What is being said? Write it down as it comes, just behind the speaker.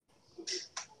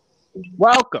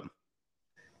Welcome.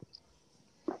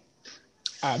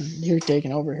 You're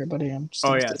taking over here, buddy. I'm just Oh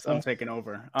gonna yes, sit I'm back. taking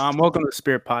over. Welcome to the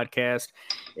Spirit Podcast.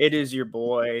 It is your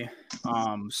boy,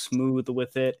 Smooth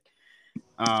with it.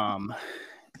 Um,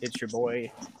 it's your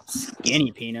boy,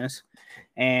 Skinny Penis,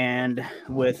 and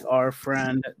with our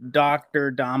friend Doctor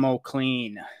Damo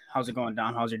Clean. How's it going,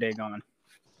 Dom? How's your day going?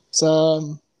 It's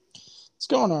it's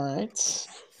going all right.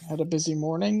 Had a busy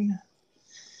morning.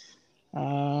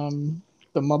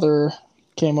 The mother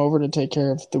came over to take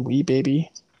care of the wee baby,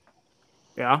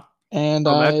 Yeah. and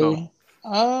How'd that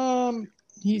go?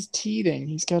 he's teething.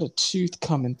 He's got a tooth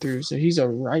coming through, so he's a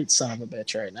right son of a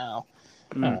bitch right now.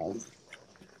 Mm.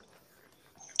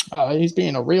 He's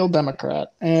being a real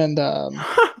Democrat, and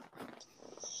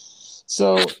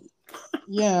so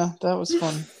yeah, that was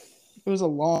fun. It was a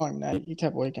long night. He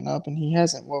kept waking up, and he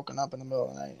hasn't woken up in the middle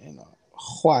of the night in a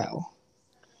while.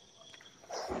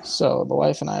 So the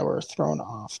wife and I were thrown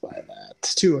off by that.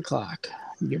 2:00,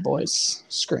 your boys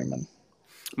screaming.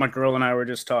 My girl and I were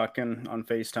just talking on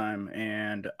FaceTime,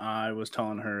 and I was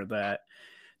telling her that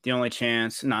the only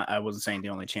chance, I wasn't saying the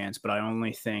only chance, but I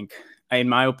only think, in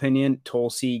my opinion,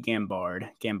 Tulsi Gabbard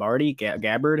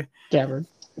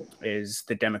is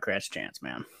the Democrats' chance,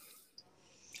 man.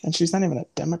 And she's not even a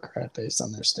Democrat based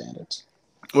on their standards.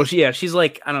 Well, she's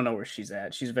like, I don't know where she's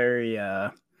at. She's very,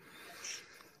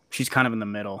 she's kind of in the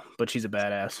middle, but she's a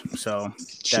badass. So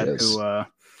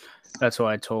that's who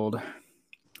I told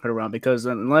her around, because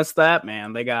unless that,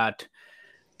 man, they got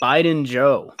Biden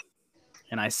Joe.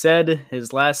 And I said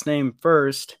his last name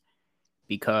first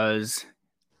because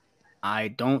I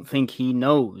don't think he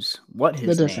knows what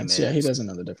his name is. Yeah, he doesn't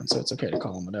know the difference, so it's okay to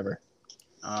call him whatever.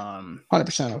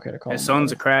 100% okay to call him. His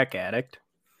son's a crack addict.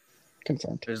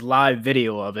 Confirmed. There's live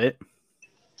video of it.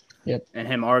 Yep. And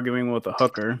him arguing with a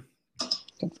hooker.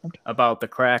 Confirmed. About the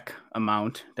crack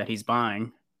amount that he's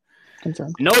buying.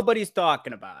 Confirmed. Nobody's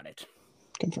talking about it.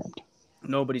 Confirmed.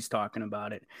 Nobody's talking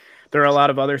about it. There are a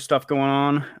lot of other stuff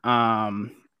going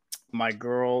on. My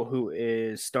girl, who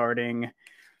is starting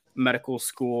medical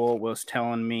school, was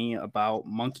telling me about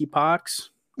monkeypox.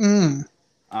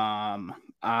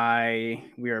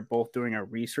 We are both doing our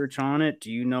research on it.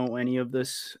 Do you know any of the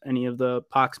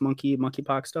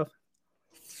monkeypox stuff?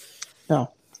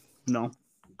 No.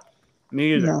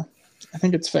 Me either. No. I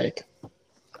think it's fake.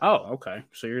 Oh, okay.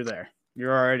 So you're there.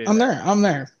 You're already I'm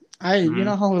there. You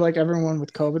know how like everyone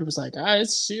with COVID was like,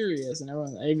 it's serious, and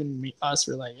everyone, even us,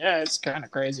 were like, yeah, it's kind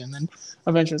of crazy, and then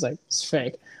eventually it's like, it's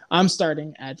fake. I'm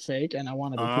starting at fake, and I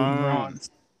want to be proven wrong.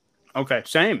 Okay,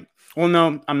 same. Well,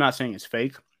 no, I'm not saying it's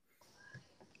fake,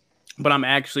 but I'm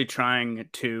actually trying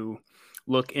to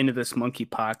look into this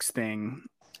monkeypox thing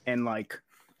and like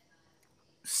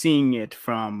seeing it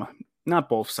from not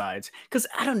both sides, because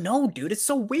I don't know, dude. It's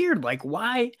so weird. Like,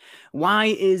 why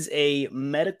is a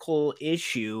medical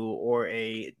issue or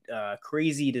a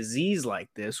crazy disease like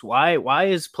this? Why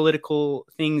is political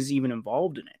things even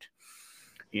involved in it?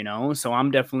 You know. So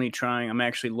I'm definitely trying. I'm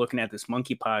actually looking at this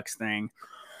monkeypox thing,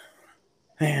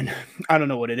 and I don't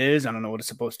know what it is. I don't know what it's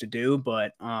supposed to do,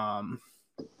 but I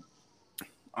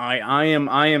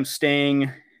am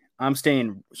staying. I'm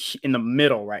staying in the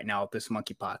middle right now with this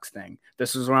monkeypox thing.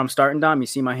 This is where I'm starting, Dom. You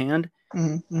see my hand?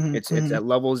 It's at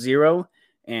level 0,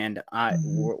 and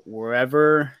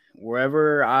wherever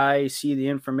I see the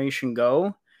information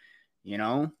go, you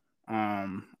know,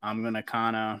 I'm gonna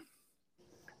kind of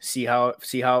see how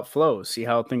it flows, see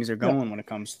how things are going when it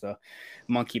comes to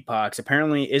monkeypox.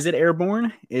 Apparently, is it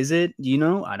airborne? Is it? You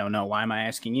know, I don't know. Why am I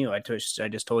asking you? I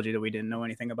just told you that we didn't know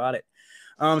anything about it.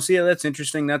 So yeah, that's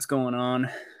interesting. That's going on.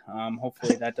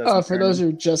 Hopefully that doesn't. For those who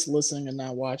are just listening and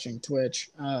not watching Twitch,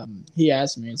 he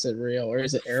asked me, is it real or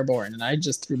is it airborne? And I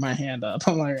just threw my hand up.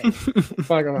 I'm like,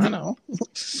 fuck, I know.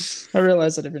 I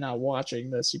realize that if you're not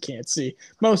watching this, you can't see.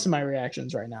 Most of my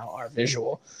reactions right now are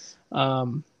visual.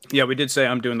 Yeah, we did say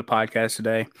I'm doing the podcast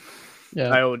today. Yeah,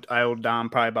 I owed Dom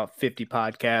probably about 50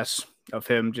 podcasts of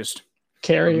him just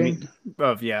carrying.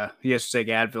 He has to take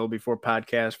Advil before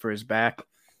podcast for his back.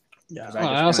 Yeah,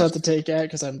 I also have to take Advil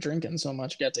because I'm drinking so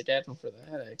much. Got to take Advil for the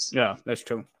headaches. Yeah, that's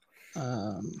true.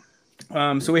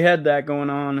 So we had that going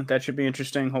on. That should be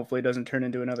interesting. Hopefully, it doesn't turn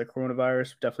into another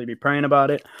coronavirus. Definitely be praying about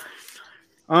it.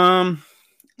 I'm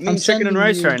chicken and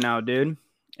rice right now, dude.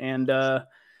 And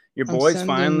your boy's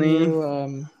finally.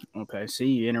 Okay, see,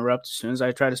 you interrupt as soon as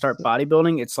I try to start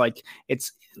bodybuilding. It's like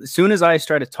as soon as I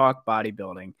try to talk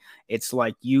bodybuilding, it's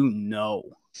like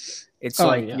it's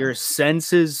your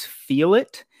senses feel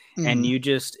it. And you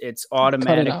just, it's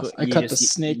automatically. I cut the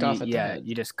snake off at the head.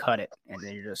 You just cut it, and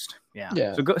then you're just, yeah.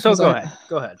 So go ahead.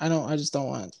 Go ahead. I just don't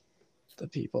want the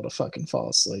people to fucking fall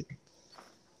asleep.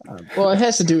 Well, it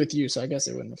has to do with you, so I guess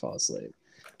it wouldn't fall asleep.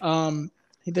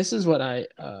 This is what I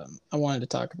wanted to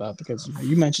talk about because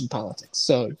you mentioned politics.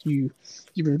 So you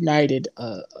ignited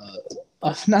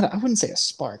not I wouldn't say a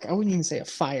spark. I wouldn't even say a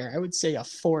fire. I would say a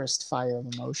forest fire of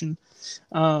emotion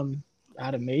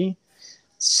out of me.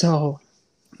 So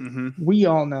we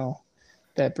all know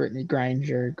that Brittany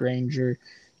Granger, gangbanger.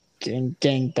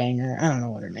 I don't know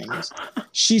what her name is.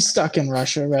 She's stuck in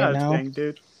Russia right now. Dang,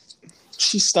 dude.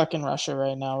 She's stuck in Russia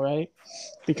right now, right?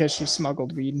 Because she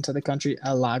smuggled weed into the country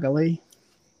illegally.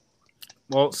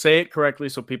 Well, say it correctly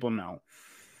so people know.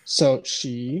 So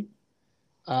she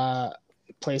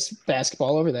plays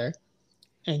basketball over there,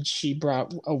 and she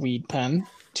brought a weed pen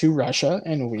to Russia,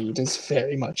 and weed is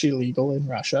very much illegal in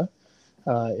Russia.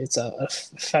 It's a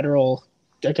federal,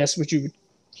 I guess, what you would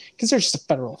consider just a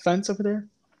federal offense over there.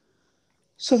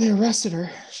 So they arrested her.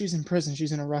 She's in prison.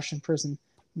 She's in a Russian prison.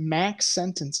 Max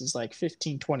sentence is like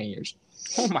 15, 20 years.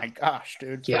 Oh my gosh,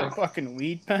 dude. For a fucking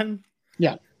weed pen?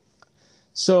 Yeah.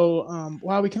 So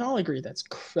while we can all agree that's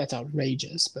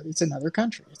outrageous, but it's another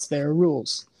country. It's their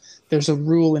rules. There's a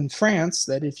rule in France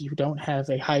that if you don't have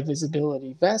a high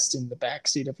visibility vest in the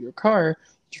backseat of your car,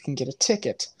 you can get a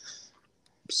ticket.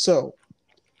 So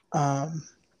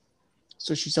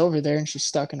she's over there and she's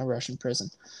stuck in a Russian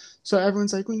prison. So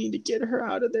everyone's like, we need to get her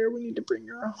out of there. We need to bring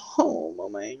her home. Oh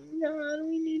my God,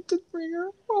 we need to bring her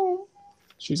home.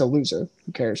 She's a loser.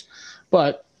 Who cares?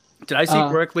 But did I see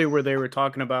correctly where they were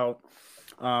talking about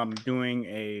doing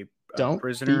a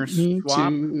prisoner swap?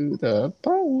 To the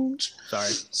punch.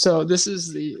 Sorry. So this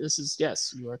is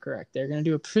yes, you are correct. They're going to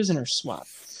do a prisoner swap.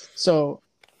 So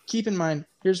keep in mind,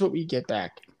 here's what we get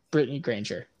back. Brittany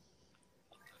Granger.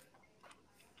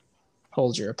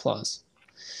 Hold your applause.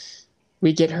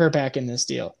 We get her back in this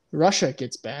deal. Russia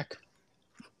gets back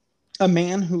a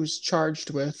man who's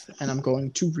charged with, and I'm going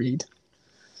to read,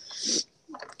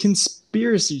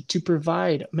 conspiracy to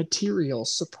provide material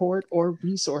support or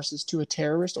resources to a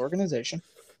terrorist organization,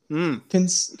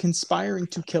 conspiring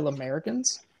to kill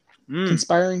Americans,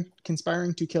 conspiring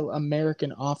to kill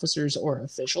American officers or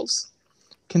officials,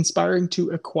 conspiring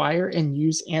to acquire and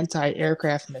use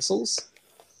anti-aircraft missiles,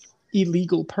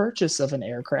 illegal purchase of an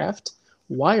aircraft,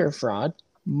 wire fraud,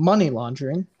 money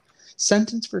laundering,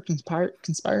 sentence for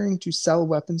conspiring to sell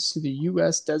weapons to the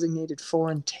U.S. designated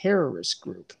foreign terrorist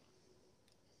group.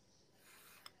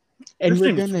 And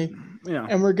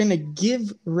we're gonna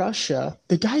give Russia,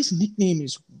 the guy's nickname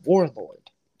is Warlord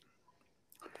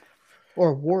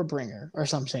or Warbringer or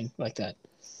something like that.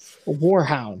 A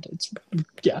Warhound.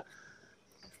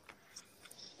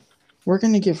 We're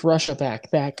gonna give Russia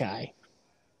back that guy,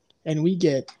 and we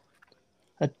get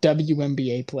a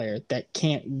WNBA player that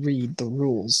can't read the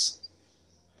rules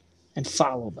and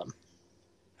follow them.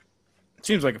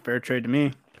 Seems like a fair trade to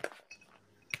me.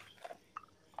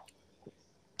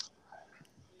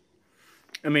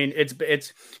 I mean,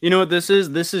 it's you know what this is?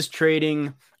 This is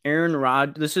trading Aaron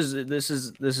Rodgers. This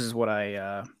is what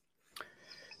I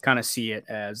kind of see it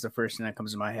as. The first thing that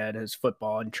comes to my head is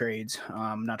football and trades.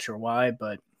 I'm not sure why,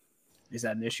 but is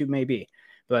that an issue? Maybe,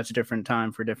 but that's a different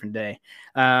time for a different day.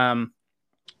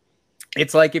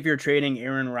 It's like if you're trading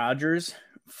Aaron Rodgers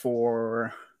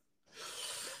for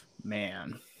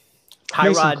Tyrod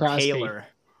Taylor.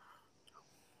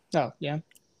 Oh, yeah.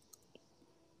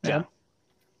 Yeah.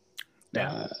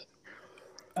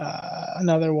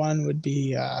 Another one would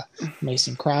be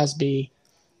Mason Crosby.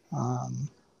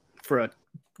 For a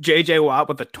JJ Watt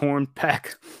with a torn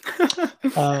pec.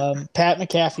 Pat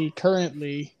McAfee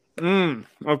currently.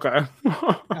 Okay.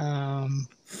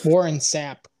 Warren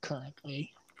Sapp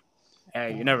currently.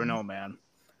 Hey, you never know, man.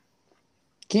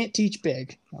 Can't teach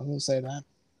big. I will say that.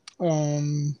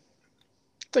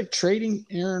 It's like trading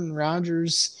Aaron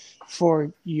Rodgers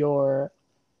for your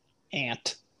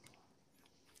aunt.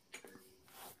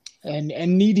 And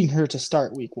needing her to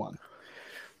start week 1.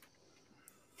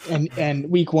 And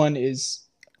week 1 is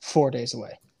 4 days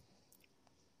away.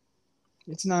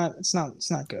 It's not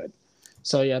good.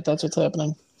 So yeah, that's what's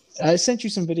happening. I sent you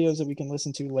some videos that we can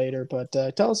listen to later, but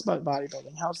tell us about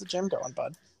bodybuilding. How's the gym going,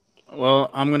 bud?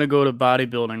 Well, I'm going to go to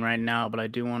bodybuilding right now, but I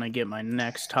do want to get my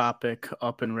next topic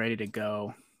up and ready to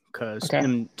go because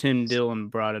Tim Dillon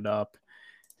brought it up,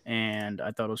 and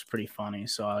I thought it was pretty funny,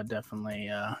 so I'll definitely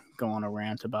go on a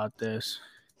rant about this.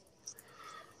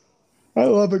 I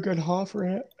love a good Hoff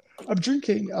rant. I'm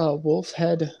drinking Wolf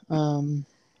Head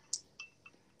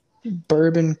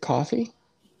bourbon coffee.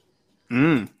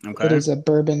 Okay. It is a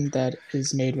bourbon that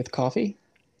is made with coffee.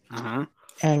 Uh-huh.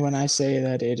 And when I say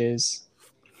that it is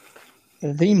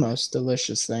the most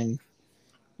delicious thing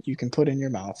you can put in your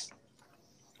mouth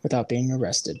without being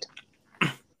arrested,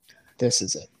 this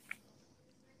is it.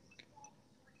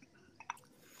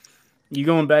 You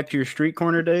going back to your street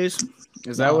corner days?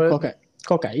 Is that what?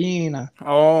 Cocaine.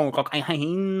 Oh,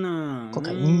 cocaine.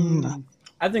 Cocaine.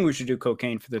 I think we should do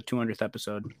cocaine for the 200th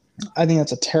episode. I think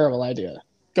that's a terrible idea.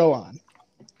 Go on.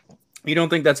 You don't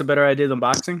think that's a better idea than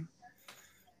boxing?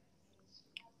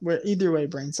 Where either way,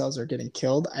 brain cells are getting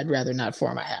killed. I'd rather not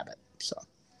form a habit. So.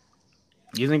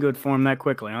 You think it would form that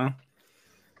quickly, huh?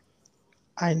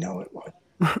 I know it would.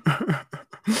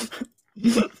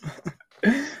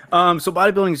 So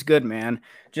bodybuilding is good, man.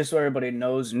 Just so everybody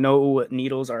knows, no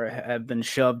needles have been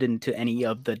shoved into any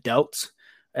of the delts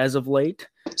as of late.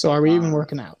 So are we even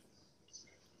working out?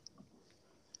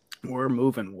 We're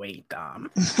moving weight,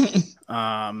 Dom.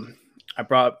 I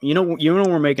brought,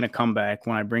 we're making a comeback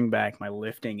when I bring back my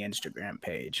lifting Instagram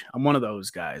page. I'm one of those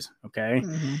guys, okay?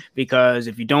 Mm-hmm. Because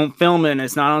if you don't film it and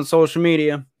it's not on social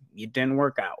media, you didn't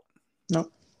work out.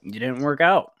 Nope. You didn't work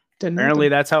out. Apparently,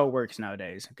 that's how it works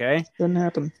nowadays, okay? Didn't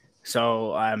happen.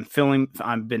 So I've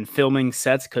been filming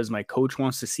sets because my coach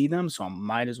wants to see them, so I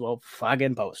might as well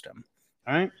fucking post them.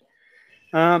 All right?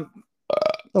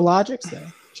 The logic's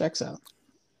there. Checks out.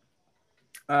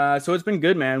 So it's been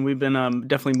good, man. We've been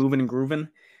definitely moving and grooving.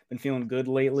 Been feeling good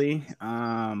lately.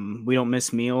 We don't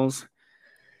miss meals.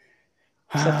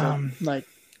 Except for, like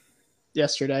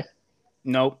yesterday.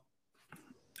 Nope.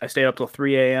 I stayed up till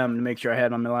 3 a.m. to make sure I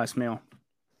had my last meal.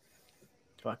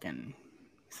 Fucking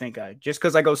just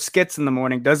because I go skits in the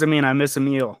morning doesn't mean I miss a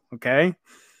meal, okay?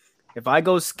 If I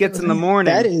go skits in the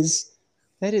morning... That is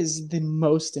the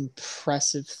most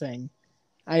impressive thing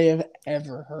I have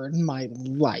ever heard in my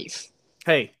life.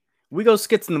 Hey, we go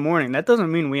skits in the morning. That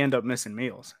doesn't mean we end up missing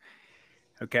meals.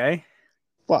 Okay?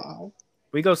 Wow.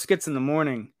 We go skits in the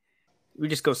morning. We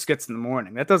just go skits in the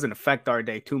morning. That doesn't affect our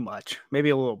day too much. Maybe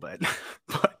a little bit.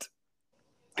 But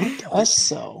I guess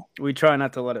so. We try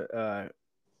not to let it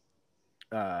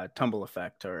tumble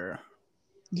effect or...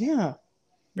 Yeah.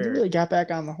 You really got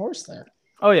back on the horse there.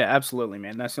 Oh, yeah, absolutely,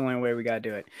 man. That's the only way we got to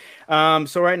do it.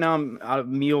 So right now I'm out of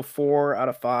meal 4 out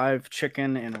of 5,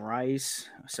 chicken and rice.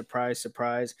 Surprise,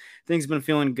 surprise. Things been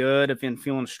feeling good. I've been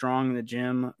feeling strong in the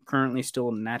gym. Currently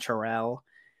still natural,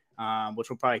 which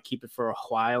will probably keep it for a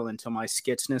while until my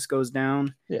skitsness goes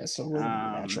down. Yeah, so we're going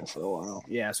to be natural for a while.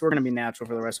 Yeah, so we're going to be natural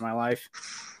for the rest of my life.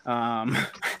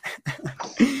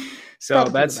 So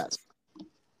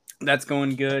that's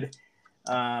going good.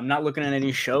 I'm not looking at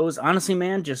any shows. Honestly,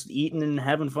 man, just eating and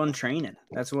having fun training.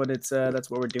 That's what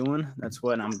we're doing. That's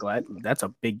what I'm glad. That's a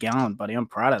big gallon, buddy. I'm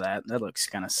proud of that. That looks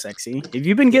kind of sexy. Have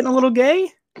you been getting a little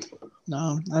gay?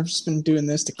 No, I've just been doing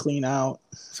this to clean out.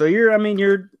 So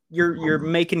you're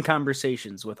making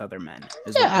conversations with other men.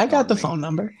 Yeah, I got the phone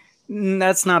number.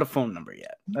 That's not a phone number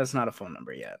yet.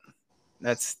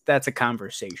 That's a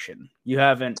conversation. You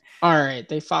haven't. All right,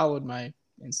 they followed my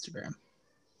Instagram.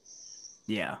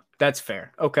 Yeah, that's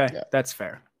fair. Okay, yeah. That's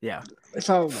fair. Yeah, they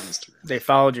followed my Instagram. They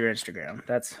followed your Instagram.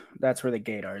 That's where the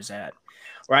gaydar at.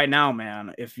 Right now,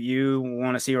 man, if you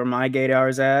want to see where my gaydar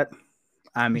is at,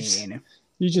 I mean,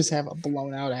 you just have a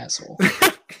blown out asshole.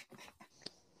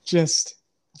 Just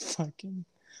fucking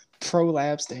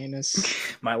prolapsed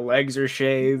anus. My legs are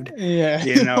shaved. Yeah,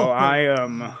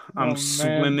 I'm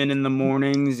swimming in the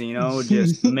mornings.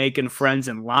 Just making friends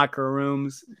in locker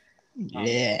rooms.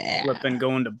 Yeah, flipping,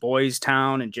 going to Boys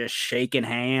Town and just shaking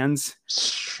hands.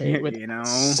 With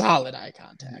solid eye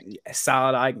contact.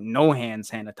 Solid eye, no hand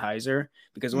sanitizer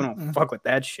because we don't fuck with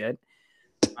that shit.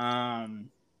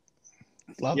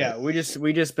 Love it.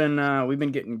 we've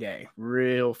been getting gay,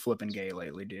 real flipping gay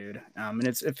lately, dude. And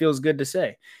it feels good to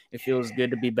say. It feels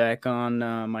good to be back on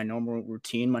my normal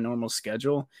routine, my normal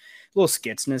schedule. A little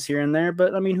skitsness here and there,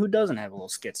 but I mean, who doesn't have a little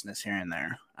skitsness here and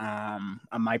there?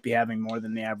 I might be having more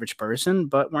than the average person,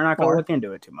 but we're not going to look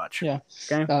into it too much. Yeah.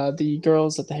 Okay. The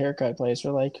girls at the haircut place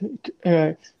were like,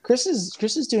 Chris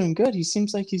is doing good. He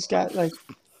seems like he's got like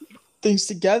things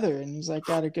together and he's like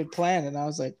got a good plan. And I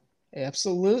was like,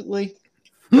 absolutely.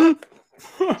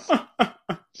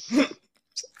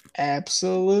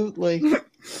 Absolutely.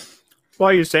 Why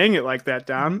are you saying it like that,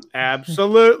 Dom?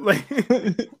 Absolutely.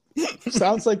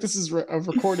 Sounds like this is a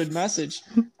recorded message.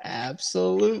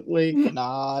 Absolutely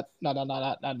not. What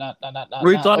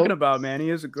are you talking about, man? He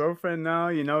has a girlfriend now.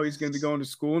 He's going to be going to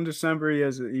school in December. He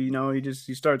has,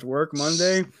 he starts work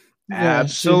Monday. Yeah,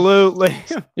 absolutely.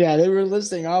 Yeah, they were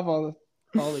listing off all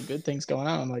the good things going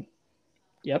on. I'm like,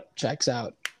 yep, checks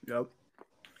out. Yep.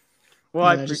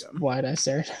 Well, why'd I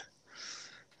stare?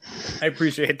 I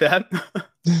appreciate that.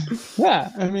 Yeah,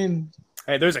 I mean.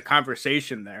 Hey, there's a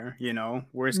conversation there,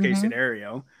 worst case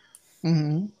scenario.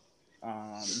 Mm-hmm.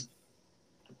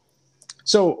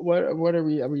 So what are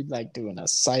we? Are we like doing a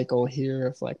cycle here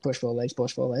of like push pull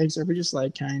legs, or are we just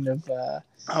like kind of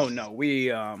Oh no,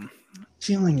 we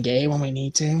feeling gay when we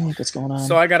need to? Like what's going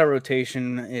so on? I got a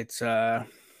rotation. It's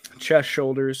chest,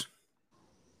 shoulders,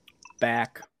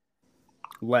 back,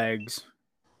 legs,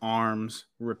 arms,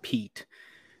 repeat.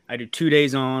 I do 2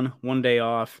 days on, 1 day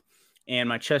off, and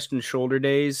my chest and shoulder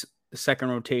days, the second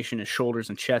rotation is shoulders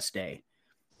and chest day.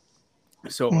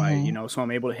 So so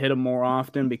I'm able to hit them more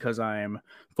often because I'm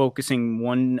focusing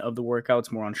one of the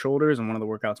workouts more on shoulders and one of the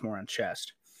workouts more on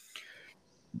chest.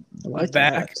 I like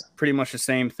Back, that. pretty much the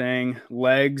same thing.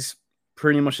 Legs,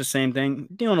 pretty much the same thing.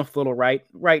 Dealing with a little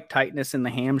right tightness in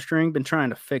the hamstring. Been trying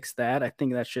to fix that. I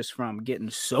think that's just from getting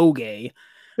so gay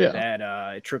Yeah.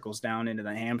 that it trickles down into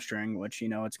the hamstring, which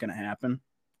it's going to happen.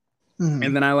 Mhm.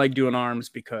 And then I like doing arms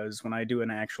because when I do an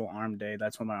actual arm day,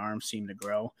 that's when my arms seem to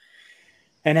grow.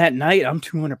 And at night, I'm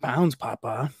 200 pounds,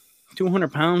 Papa.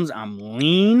 200 pounds, I'm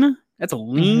lean. That's a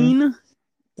lean.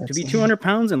 To be 200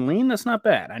 pounds and lean, that's not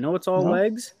bad. I know it's all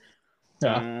legs.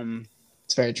 Yeah.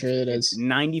 It's very true. It It's is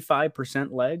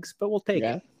 95% legs, but we'll take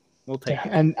it. We'll take it.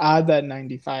 And add that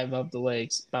 95 of the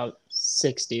legs, about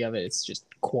 60 of it, it's just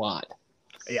quad.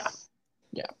 Yeah.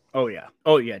 Yeah. Oh, yeah.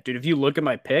 Oh, yeah. Dude, if you look at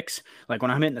my pics, like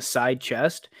when I'm hitting the side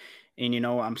chest and,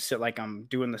 I'm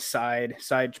doing the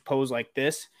side pose like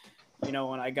this, and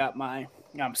I got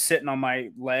I'm sitting on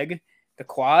my leg, the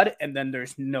quad, and then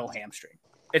there's no hamstring.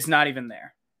 It's not even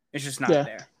there. It's just not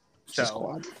there. So, just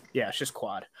quad. Yeah, it's just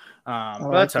quad.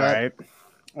 But that's all right.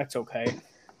 That's okay.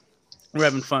 We're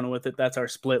having fun with it. That's our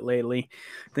split lately.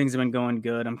 Things have been going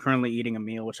good. I'm currently eating a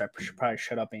meal, which I should probably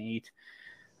shut up and eat.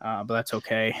 But that's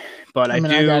okay. But I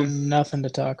got nothing to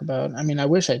talk about. I mean, I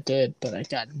wish I did, but I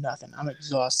got nothing. I'm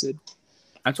exhausted.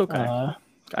 That's okay.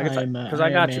 Because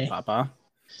I got you, Papa.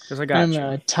 Because I got you.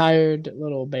 I'm a tired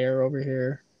little bear over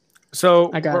here. So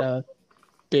I got a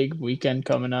big weekend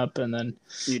coming up, and then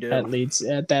that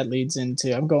leads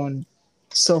into I'm going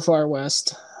so far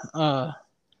west,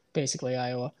 basically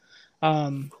Iowa.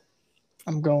 I'm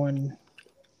going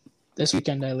this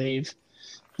weekend. I leave,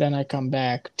 then I come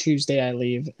back Tuesday. I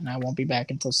leave, and I won't be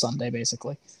back until Sunday,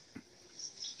 basically.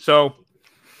 So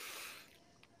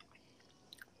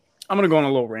I'm gonna go on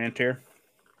a little rant here.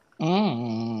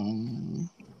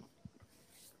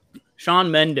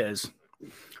 Shawn Mendes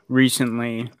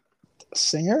recently.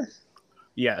 Singer?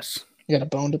 Yes. You got a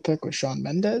bone to pick with Shawn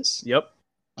Mendes? Yep.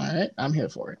 All right, I'm here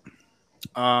for it.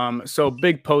 So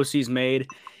big post he's made.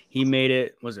 He made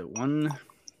it. Was it one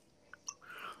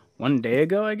day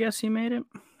ago? I guess he made it.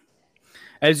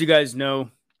 As you guys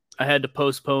know, I had to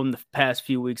postpone the past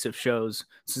few weeks of shows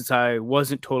since I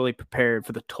wasn't totally prepared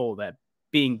for the toll that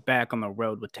being back on the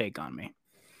road would take on me.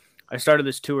 I started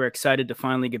this tour excited to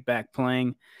finally get back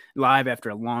playing live after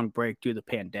a long break due to the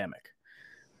pandemic.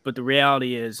 But the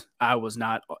reality is I was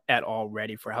not at all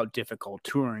ready for how difficult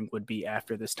touring would be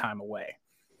after this time away.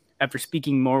 After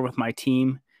speaking more with my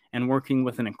team and working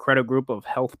with an incredible group of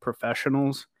health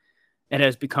professionals, it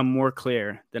has become more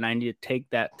clear that I need to take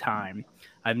that time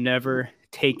I've never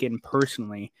taken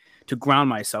personally to ground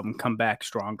myself and come back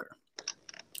stronger.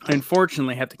 I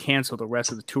unfortunately have to cancel the rest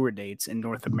of the tour dates in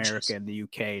North America and the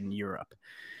UK and Europe.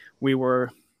 We were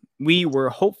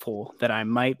hopeful that I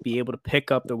might be able to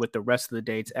pick up with the rest of the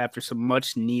dates after some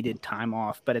much needed time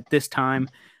off, but at this time,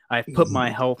 I've put my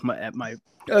health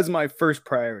as my first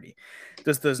priority.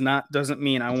 This doesn't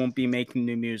mean I won't be making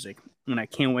new music, and I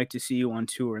can't wait to see you on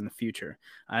tour in the future.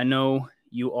 I know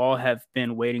you all have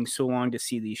been waiting so long to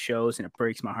see these shows, and it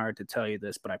breaks my heart to tell you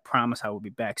this, but I promise I will be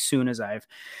back soon as I've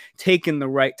taken the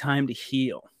right time to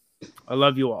heal. I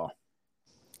love you all.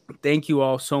 Thank you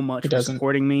all so much for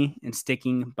supporting me and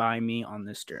sticking by me on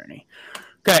this journey.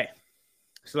 Okay,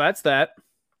 so that's that.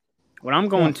 What I'm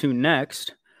going to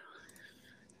next,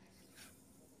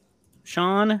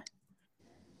 Shawn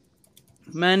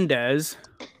Mendes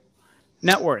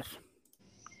net worth.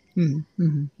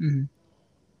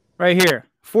 Right here,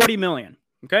 40 million.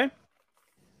 Okay.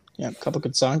 Yeah, a couple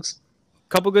good songs.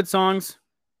 Couple good songs.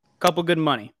 Couple good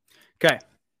money. Okay.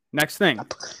 Next thing.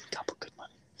 Couple good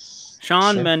money.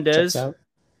 Shawn Mendes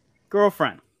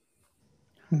girlfriend.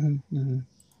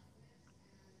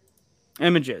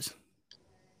 Images.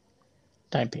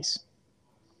 Timepiece.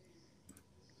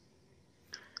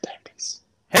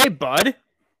 Hey,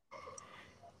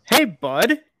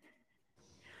 bud.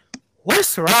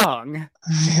 What's wrong?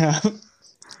 Yeah.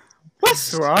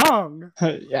 What's wrong?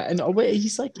 Yeah, and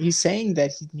he's saying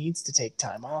that he needs to take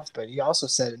time off, but he also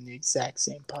said in the exact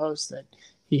same post that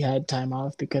he had time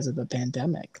off because of the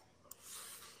pandemic.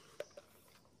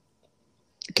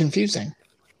 Confusing.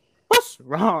 What's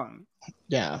wrong?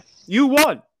 Yeah. You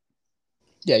won.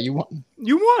 Yeah, you won.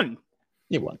 You won.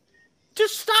 You won.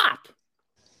 Just stop.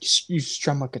 You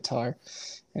strum a guitar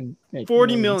and make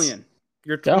 40 millions. million.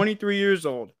 You're 23 years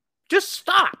old. Just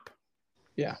stop.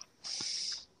 Yeah.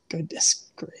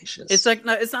 Goodness gracious.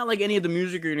 It's not like any of the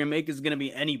music you're gonna make is gonna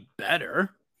be any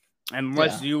better,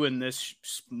 unless you and this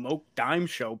Smoke Dime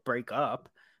show break up.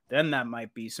 Then that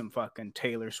might be some fucking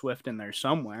Taylor Swift in there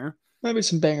somewhere. Maybe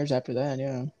some bangers after that,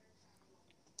 yeah.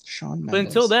 Shawn Mendes. But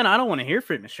until then, I don't want to hear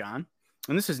from you, Sean.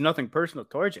 And this is nothing personal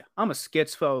towards you. I'm a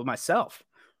schizo myself.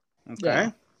 Okay.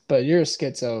 Yeah, but you're a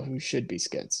schizo who should be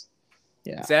schiz.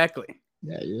 Yeah. Exactly.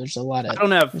 Yeah, there's a lot of. I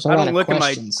don't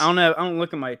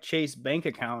look at my Chase bank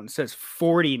account and it says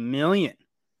 40 million.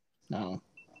 No.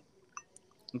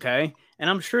 Okay, and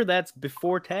I'm sure that's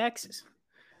before taxes.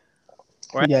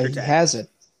 Yeah, he has it.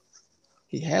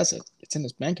 He has it. It's in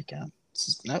his bank account. It's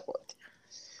his net worth.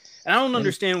 And I don't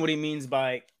understand what he means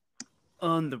by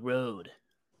on the road.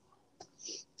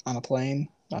 On a plane,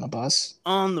 on a bus.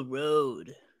 On the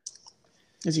road.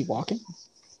 Is he walking?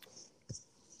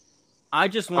 I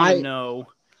just want to know.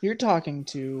 You're talking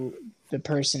to the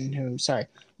person who,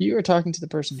 you are talking to the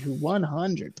person who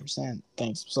 100%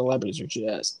 thinks celebrities are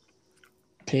just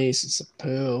pieces of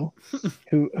poo,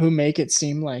 who make it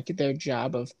seem like their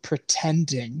job of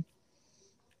pretending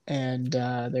and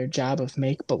their job of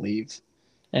make-believe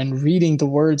and reading the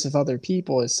words of other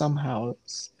people is somehow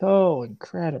so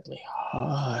incredibly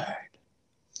hard.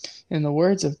 In the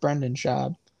words of Brendan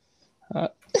Schaub, I'm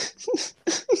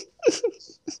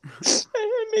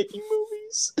making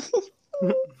movies.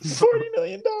 $40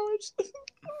 million.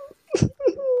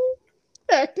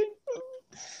 Acting.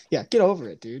 Yeah, get over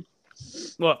it, dude.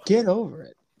 Look, get over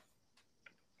it.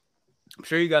 I'm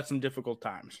sure you got some difficult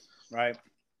times, right?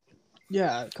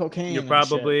 Yeah, cocaine. You're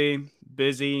probably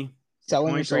busy.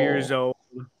 Selling 23 years old.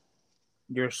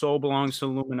 Your soul belongs to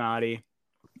Illuminati.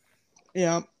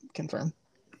 Yeah, confirm.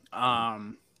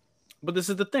 But this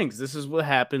is the things. This is what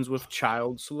happens with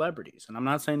child celebrities. And I'm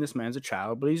not saying this man's a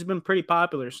child, but he's been pretty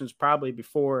popular since probably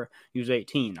before he was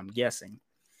 18, I'm guessing.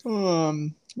 Well,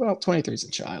 23 is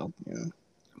a child, yeah.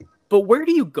 But where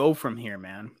do you go from here,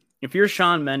 man? If you're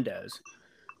Shawn Mendes,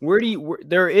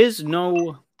 there is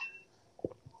no...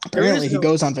 Apparently he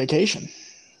goes on vacation.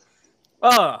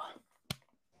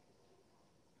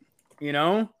 You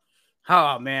know?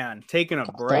 Oh, man. Taking a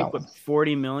break with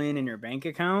 40 million in your bank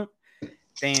account?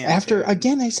 Damn.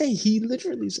 Again, I say he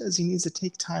literally says he needs to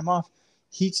take time off.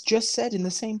 He's just said in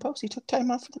the same post he took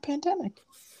time off for the pandemic.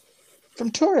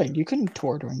 From touring. You couldn't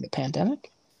tour during the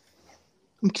pandemic.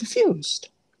 I'm confused.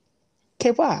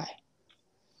 Okay, why?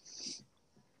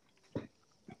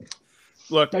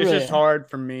 Look, it's just hard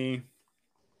for me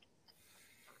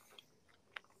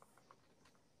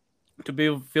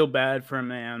to feel bad for a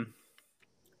man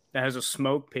that has a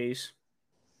smoke piece.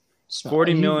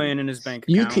 40 million in his bank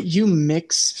account. You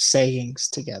mix sayings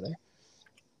together.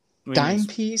 Dime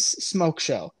piece, smoke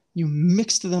show. You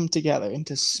mixed them together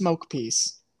into smoke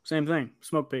piece. Same thing.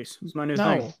 Smoke piece. It's my new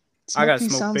thing. I got a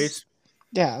smoke piece.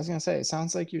 Yeah, I was gonna say it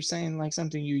sounds like you're saying like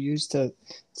something you used to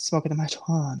smoke in the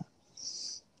marijuana.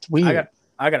 It's weird.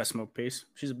 I got a smoke piece.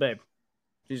 She's a babe.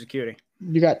 She's a cutie.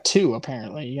 You got two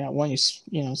apparently. You got one you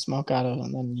smoke out of,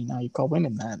 and then you call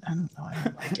women that. I don't know. I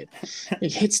don't like it.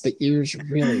 It hits the ears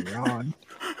really wrong.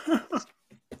 It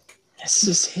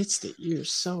just hits the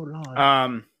ears so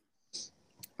wrong.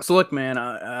 So look,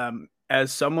 man.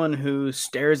 As someone who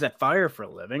stares at fire for a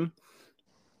living,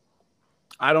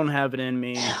 I don't have it in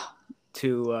me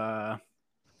to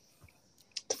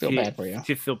feel bad for you.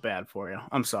 To feel bad for you.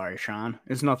 I'm sorry, Sean.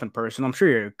 It's nothing personal. I'm sure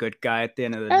you're a good guy at the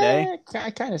end of the day.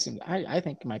 I kind of seem. I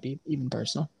think it might be even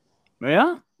personal.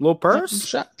 Yeah, little purse.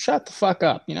 Shut the fuck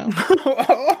up.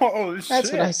 Oh, that's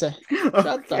shit. what I say.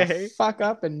 Shut the fuck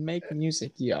up and make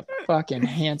music, you fucking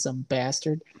handsome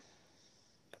bastard.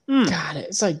 God,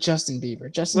 it's like Justin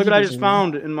Bieber. Look what I just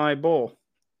found in my bowl.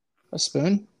 A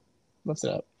spoon. Lift it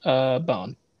up.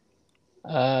 Bone.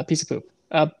 Piece of poop.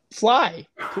 Fly.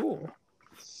 Cool.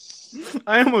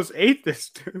 I almost ate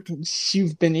this, dude.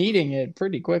 You've been eating it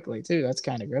pretty quickly too. That's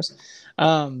kind of gross.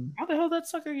 How the hell did that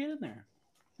sucker get in there?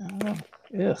 I don't know.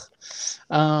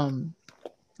 Ugh.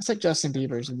 It's like Justin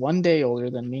Bieber's 1 day older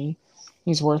than me.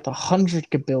 He's worth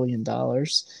 $100 billion.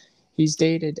 He's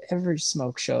dated every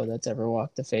smoke show that's ever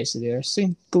walked the face of the earth.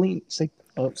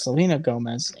 Selena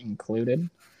Gomez included,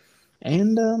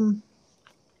 and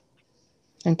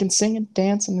can sing and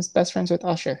dance, and is best friends with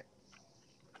Usher.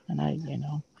 And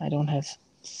I don't have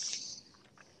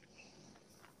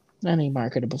any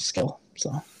marketable skill.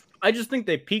 So I just think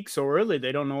they peak so early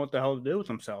they don't know what the hell to do with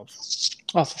themselves.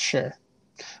 Oh, for sure.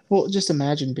 Well, just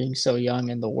imagine being so young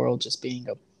and the world just being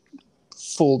a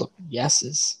full of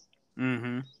yeses.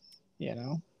 Mm-hmm. You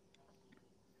know,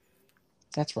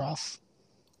 that's rough.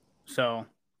 So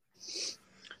it's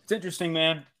interesting,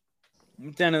 man.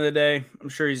 At the end of the day, I'm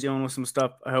sure he's dealing with some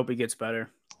stuff. I hope he gets better.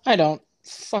 I don't.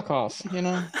 Fuck off. You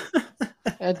know,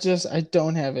 I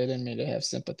don't have it in me to have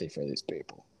sympathy for these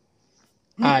people.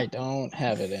 I don't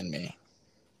have it in me.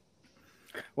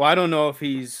 Well, I don't know if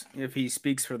he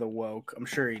speaks for the woke. I'm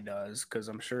sure he does, because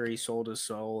I'm sure he sold his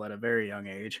soul at a very young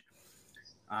age.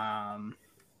 But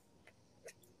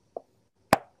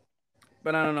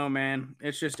I don't know, man.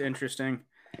 It's just interesting.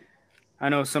 I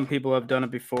know some people have done it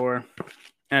before.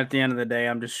 And at the end of the day,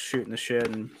 I'm just shooting the shit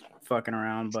and fucking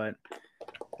around. But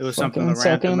it was something to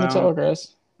rant in the about.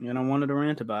 telegrass. And I wanted to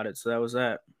rant about it, so that was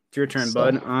that. It's your turn, So-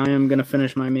 bud. I am gonna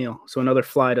finish my meal, so another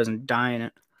fly doesn't die in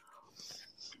it.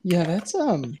 Yeah, that's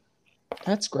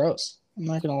gross. I'm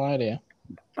not gonna lie to you.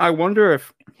 I wonder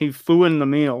if he flew in the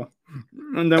meal,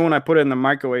 and then when I put it in the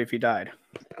microwave, he died.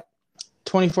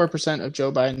 24% of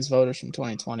Joe Biden's voters from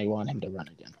 2020 want him to run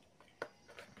again.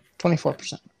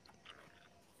 24%.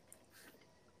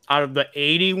 Out of the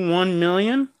 81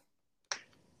 million?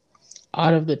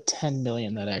 Out of the 10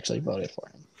 million that actually voted for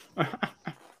him.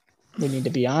 We need to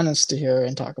be honest here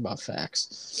and talk about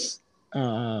facts.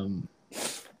 So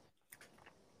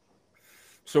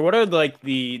what are like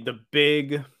the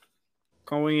big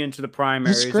going into the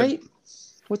primaries?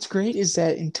 What's great is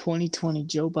that in 2020,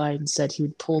 Joe Biden said he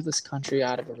would pull this country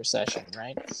out of a recession,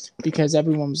 right? Because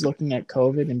everyone was looking at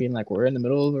COVID and being like, we're in the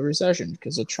middle of a recession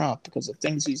because of Trump, because of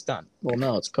things he's done. Well,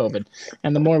 no, it's COVID.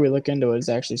 And the more we look into it, it's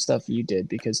actually stuff you did,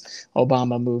 because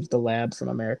Obama moved the lab from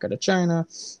America to China,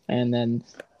 and then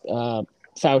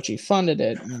Fauci funded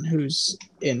it, and who's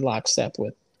in lockstep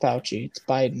with Fauci? It's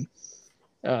Biden.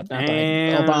 Not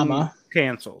Biden, Obama.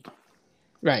 Canceled.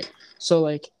 Right. So,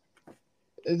 like,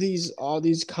 all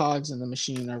these cogs in the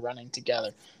machine are running together.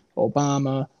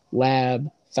 Obama, lab,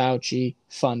 Fauci,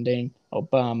 funding,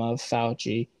 Obama,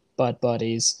 Fauci, butt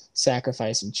buddies,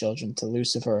 sacrificing children to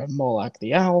Lucifer and Moloch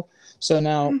the owl. So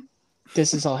now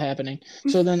this is all happening.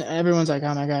 So then everyone's like,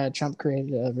 oh my God, Trump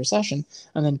created a recession.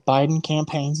 And then Biden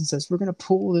campaigns and says, we're going to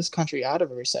pull this country out of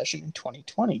a recession in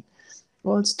 2020.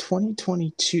 Well, it's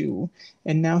 2022,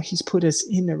 and now he's put us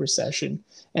in a recession,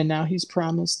 and now he's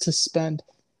promised to spend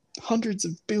hundreds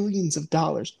of billions of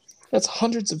dollars. That's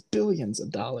hundreds of billions of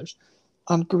dollars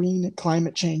on green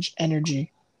climate change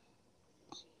energy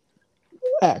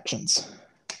actions.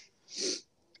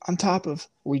 On top of,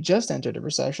 we just entered a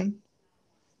recession,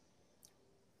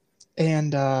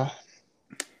 and and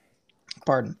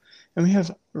we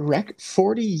have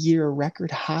 40-year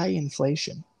record high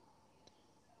inflation.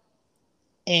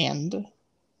 And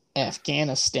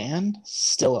Afghanistan,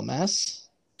 still a mess.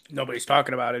 Nobody's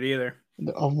talking about it either.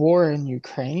 A war in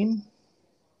Ukraine.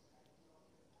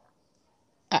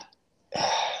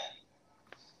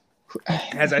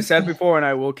 As I said before, and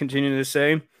I will continue to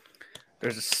say,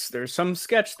 there's some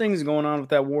sketch things going on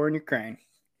with that war in Ukraine.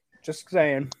 Just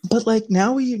saying. But like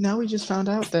now we just found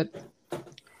out that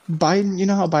Biden, you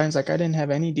know how Biden's like, I didn't have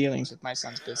any dealings with my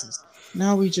son's business.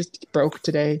 Now we just broke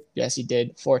today. Yes, he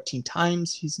did. 14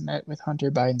 times he's met with Hunter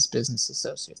Biden's business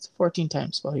associates. 14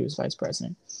 times while he was vice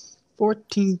president.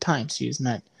 14 times he has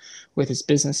met with his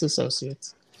business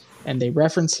associates. And they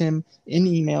reference him in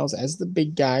emails as the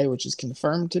big guy, which is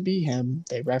confirmed to be him.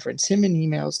 They reference him in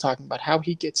emails talking about how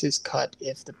he gets his cut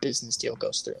if the business deal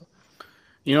goes through.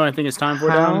 You know what I think it's time for,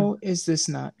 How is this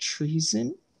not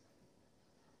treason?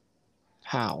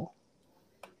 How?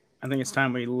 I think it's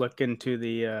time we look into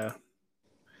the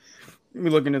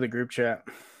group chat.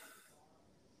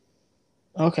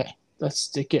 Okay, let's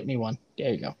get me one.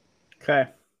 There you go. Okay.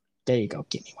 There you go.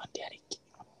 Give me one, Daddy. Give me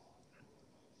one.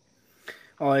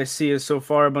 All I see is so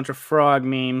far a bunch of frog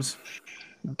memes.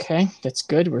 Okay, that's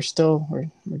good. We're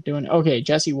doing okay.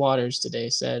 Jesse Waters today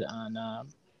said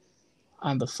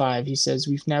on the 5, he says,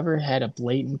 we've never had a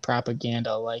blatant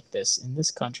propaganda like this in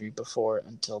this country before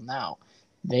until now.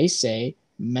 They say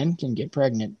men can get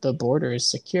pregnant. The border is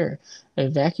secure.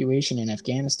 Evacuation in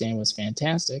Afghanistan was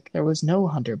fantastic. There was no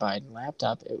Hunter Biden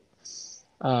laptop. It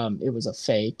was a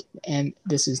fake, and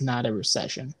this is not a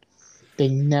recession. They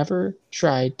never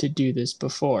tried to do this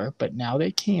before, but now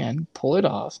they can pull it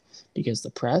off because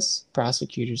the press,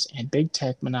 prosecutors, and big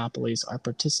tech monopolies are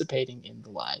participating in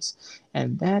the lies.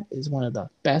 And that is one of the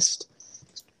best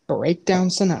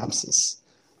breakdown synopsis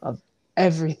of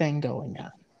everything going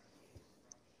on.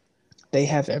 They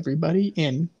have everybody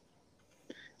in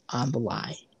on the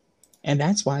lie. And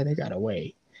that's why they got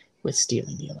away with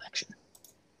stealing the election.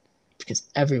 Because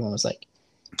everyone was like,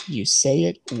 you say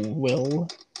it, we'll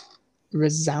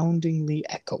resoundingly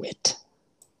echo it.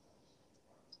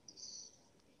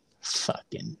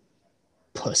 Fucking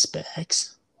puss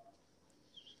bags.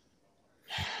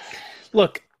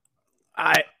 Look,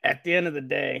 at the end of the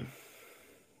day,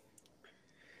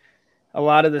 a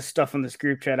lot of this stuff in this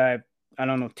group chat, I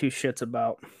don't know two shits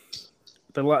about.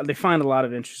 They find a lot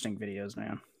of interesting videos,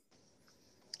 man.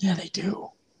 Yeah, they do.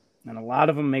 And a lot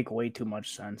of them make way too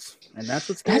much sense. And that's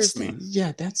what scares me.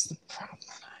 Yeah, that's the problem.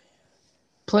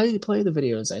 Play the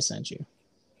videos I sent you.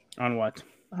 On what?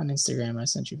 On Instagram, I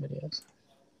sent you videos.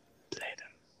 Play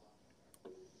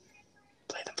them.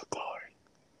 Play them for glory.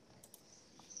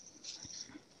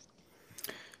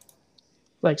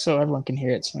 Like, so everyone can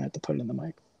hear it, so I have to put it in the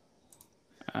mic.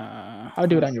 I'll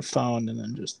do it on your phone and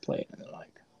then just play it in the mic.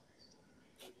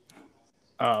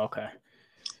 Oh, okay.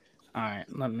 All right,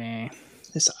 let me...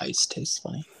 This ice tastes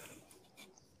funny.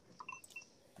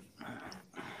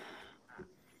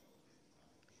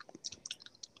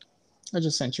 I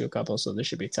just sent you a couple, so this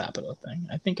should be top of the thing.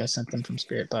 I think I sent them from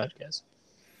Spirit Podcast.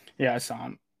 Yeah, I saw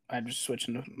them. I just switched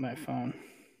into my phone.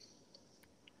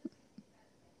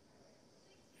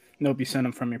 Nope, you sent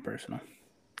them from your personal.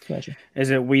 Gotcha. Is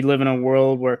it we live in a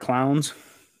world where clowns?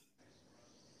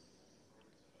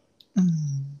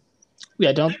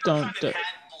 Yeah, don't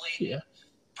yeah.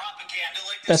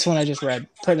 That's one I just read.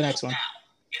 Play the next one.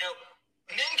 You know,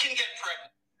 men can get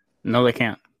pregnant. No, they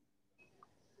can't.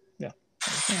 Yeah.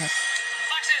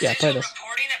 Yeah, play this.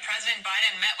 Reporting that President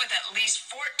Biden met with at least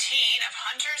 14 of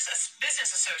Hunter's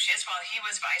business associates while he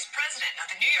was vice president. Now,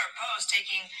 the New York Post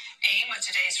taking aim with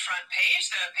today's front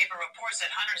page. The paper reports that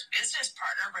Hunter's business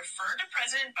partner referred to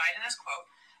President Biden as, quote,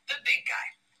 the big guy.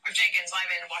 Griff Jenkins live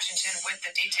in Washington with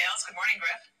the details. Good morning,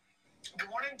 Griff.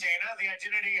 Good morning, Dana. The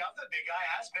identity of the big guy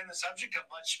has been the subject of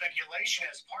much speculation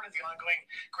as part of the ongoing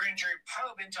grand jury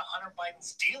probe into Hunter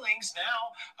Biden's dealings.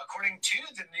 Now, according to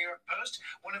the New York Post,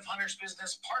 one of Hunter's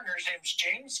business partners, named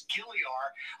James Gilliar,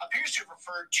 appears to have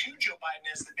referred to Joe Biden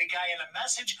as the big guy in a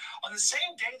message on the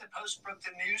same day the Post broke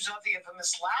the news of the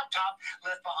infamous laptop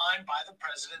left behind by the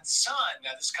president's son.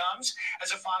 Now, this comes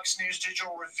as a Fox News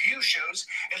digital review shows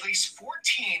at least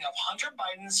 14 of Hunter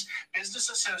Biden's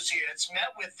business associates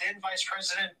met with then Vice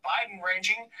President Biden,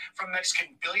 ranging from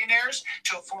Mexican billionaires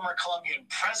to a former Colombian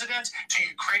president to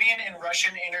Ukrainian and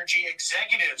Russian energy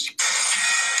executives.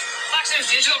 Fox News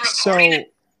Digital reporting. So,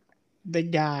 the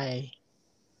guy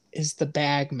is the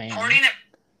bag man Reporting it.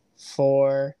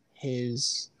 for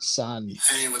his son.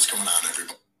 Hey, what's going on,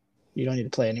 everybody? You don't need to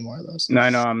play any more of those. No, I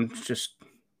know. I'm just...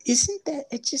 Isn't that...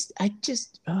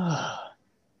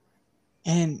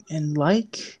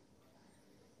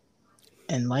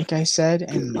 And like I said,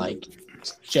 and like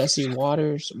Jesse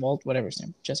Waters, whatever his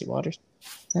name, Jesse Waters,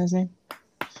 is that his name?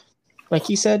 Like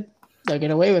he said, they'll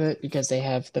get away with it because they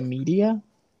have the media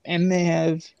and they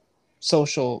have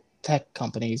social tech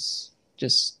companies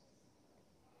just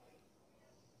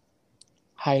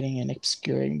hiding and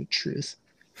obscuring the truth.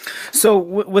 So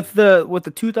with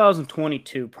the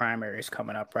 2022 primaries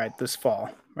coming up, right, this fall,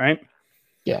 right?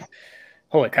 Yeah.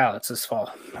 Holy cow, it's this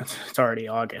fall. It's already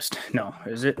August. No,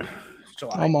 is it?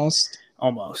 July.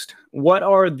 Almost. What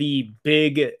are the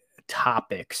big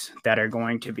topics that are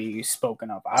going to be spoken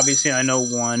of? Obviously, I know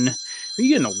one. Are you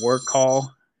getting a work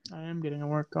call? I am getting a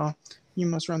work call. You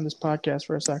must run this podcast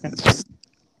for a second.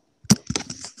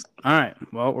 All right.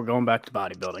 Well, we're going back to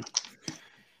bodybuilding.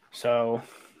 So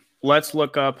let's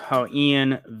look up how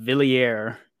Ian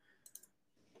Villiers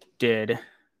did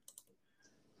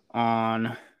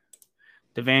on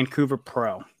the Vancouver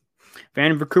Pro.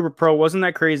 Vancouver Pro wasn't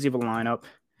that crazy of a lineup.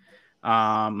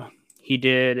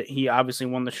 He obviously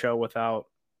won the show without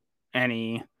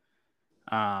any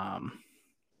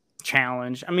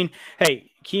challenge. I mean, hey,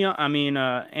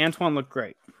 Antoine looked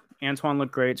great.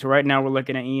 So right now we're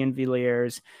looking at Ian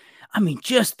Villiers. I mean,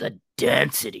 just the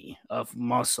density of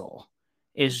muscle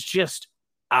is just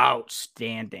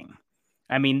outstanding.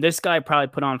 I mean, this guy probably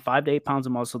put on 5 to 8 pounds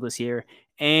of muscle this year,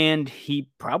 and he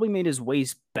probably made his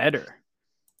waist better.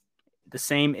 The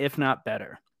same, if not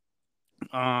better.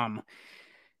 A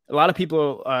lot of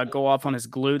people go off on his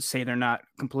glutes, say they're not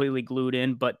completely glued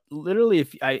in, but literally,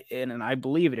 I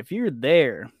believe it, if you're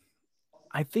there,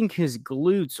 I think his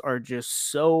glutes are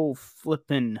just so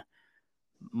flippin'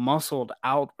 muscled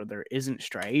out where there isn't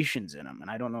striations in them, and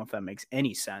I don't know if that makes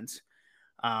any sense.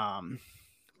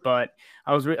 But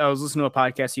I was listening to a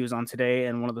podcast he was on today,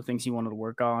 and one of the things he wanted to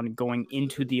work on going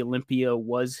into the Olympia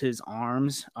was his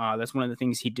arms. That's one of the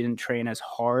things he didn't train as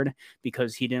hard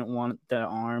because he didn't want the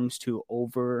arms to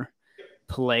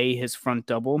overplay his front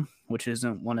double, which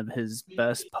isn't one of his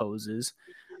best poses.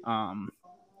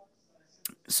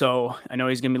 So I know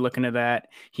he's going to be looking at that.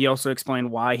 He also explained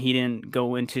why he didn't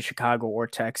go into Chicago or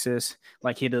Texas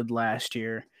like he did last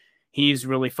year. he's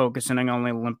really focusing on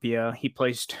Olympia. He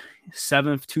placed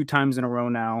 7th 2 times in a row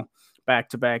now,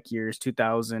 back-to-back years,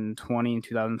 2020 and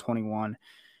 2021.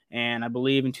 And I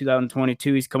believe in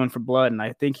 2022, he's coming for blood, and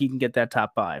I think he can get that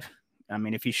top 5. I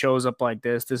mean, if he shows up like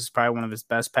this is probably one of his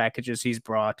best packages he's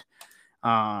brought.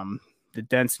 The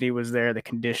density was there. The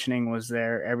conditioning was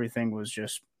there. Everything was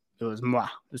just, it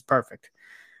was perfect.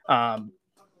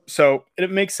 So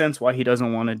it makes sense why he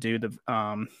doesn't want to do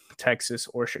the Texas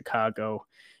or Chicago.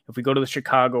 If we go to the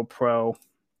Chicago Pro,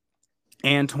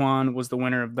 Antoine was the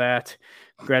winner of that.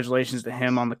 Congratulations to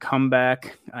him on the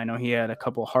comeback. I know he had a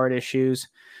couple heart issues,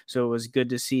 so it was good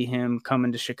to see him come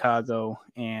into Chicago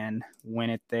and win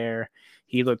it there.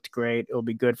 He looked great. It'll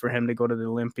be good for him to go to the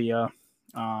Olympia.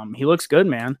 He looks good,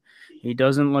 man. He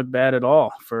doesn't look bad at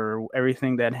all for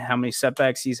everything how many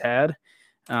setbacks he's had.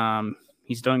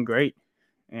 He's done great.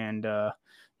 And,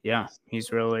 yeah,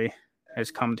 he's really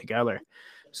has come together.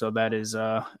 So that is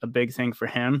a big thing for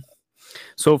him.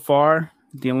 So far,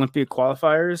 the Olympia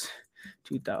qualifiers,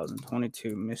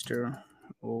 2022 Mr.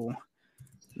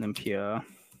 Olympia.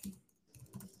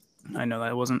 I know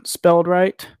that wasn't spelled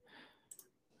right.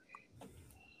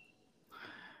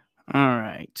 All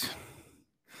right.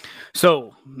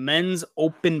 So, men's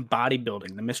open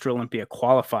bodybuilding, the Mr. Olympia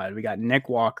qualified. We got Nick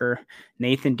Walker,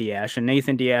 Nathan Diaz, and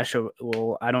Nathan Diaz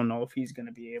I don't know if he's going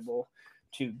to be able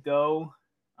to go.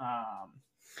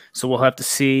 So we'll have to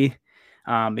see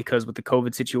because with the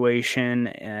COVID situation,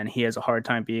 and he has a hard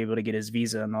time being able to get his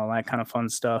visa and all that kind of fun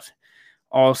stuff.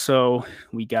 Also,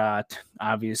 we got,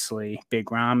 obviously,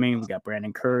 Big Ramy. We got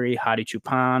Brandon Curry, Hadi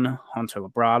Choopan, Hunter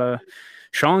Labrada,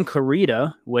 Sean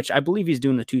Carita, which I believe he's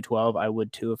doing the 212. I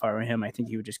would, too, if I were him. I think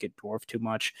he would just get dwarfed too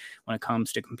much when it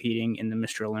comes to competing in the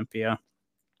Mr. Olympia.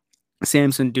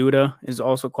 Samson Duda is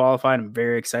also qualified. I'm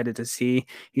very excited to see.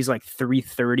 He's like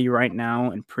 330 right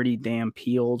now and pretty damn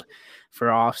peeled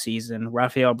for off-season.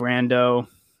 Rafael Brando,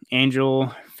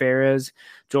 Angel Ferez,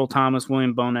 Joel Thomas,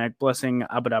 William Bonac, Blessing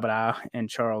Abadabada, and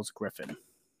Charles Griffin.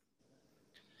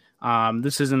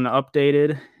 This isn't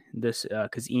updated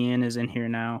because Ian is in here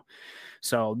now.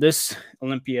 So this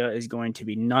Olympia is going to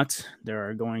be nuts. There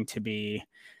are going to be,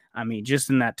 just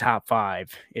in that top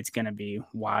 5, it's going to be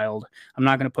wild. I'm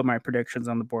not going to put my predictions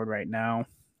on the board right now,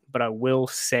 but I will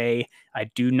say I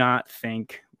do not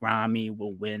think Ramy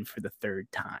will win for the 3rd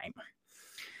time.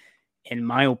 In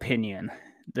my opinion,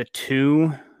 the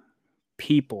 2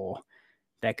 people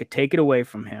that could take it away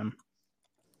from him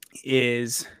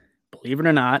is, believe it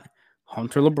or not,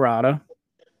 Hunter Labrada,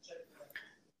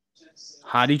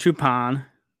 Hadi Choopan,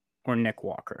 or Nick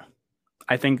Walker.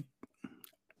 I think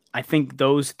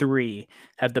those 3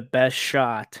 have the best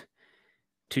shot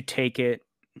to take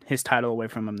his title away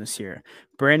from him this year.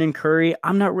 Brandon Curry,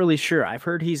 I'm not really sure. I've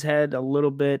heard he's had a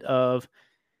little bit of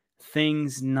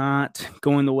things not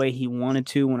going the way he wanted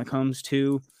to when it comes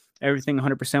to everything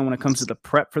 100% when it comes to the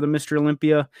prep for the Mr.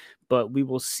 Olympia, but we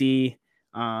will see.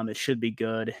 It should be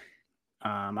good.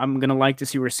 I'm going to like to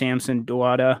see where Samson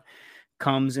Duada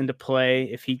comes into play.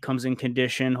 If he comes in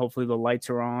condition, hopefully the lights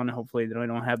are on. Hopefully they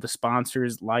don't have the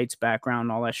sponsors, lights,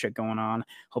 background, all that shit going on.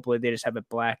 Hopefully they just have it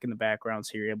black in the background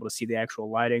so you're able to see the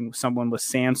actual lighting. Someone with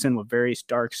Samson with very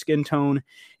dark skin tone,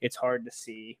 it's hard to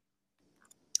see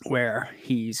where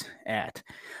he's at.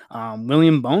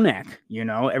 William Bonac,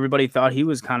 everybody thought he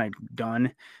was kind of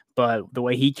done, but the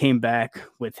way he came back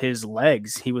with his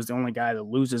legs, he was the only guy to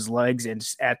lose his legs and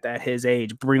at his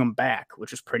age bring them back,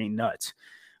 which is pretty nuts.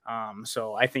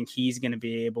 So I think he's going to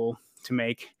be able to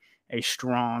make a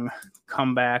strong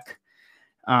comeback.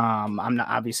 I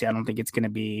don't think it's going to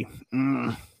be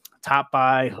top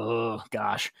 5. Oh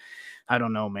gosh, I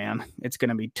don't know, man. It's going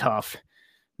to be tough.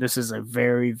 This is a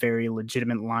very, very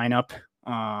legitimate lineup.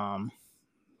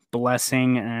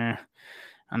 Blessing,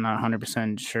 I'm not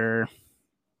 100% sure.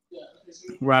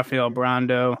 Rafael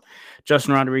Brando,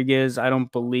 Justin Rodriguez, I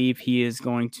don't believe he is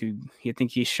going to. I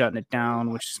think he's shutting it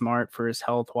down, which is smart for his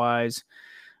health-wise.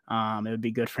 It would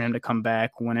be good for him to come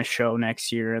back, win a show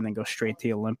next year, and then go straight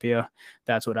to Olympia.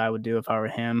 That's what I would do if I were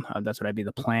him. That's what I'd be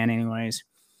the plan anyways.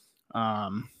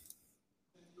 So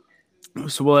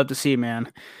we'll have to see, man.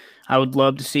 I would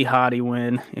love to see Hadi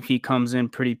win if he comes in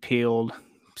pretty peeled.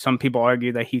 Some people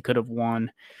argue that he could have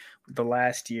won the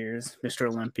last year's Mr.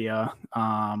 Olympia.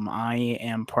 I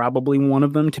am probably one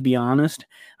of them, to be honest.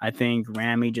 I think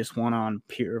Ramy just won on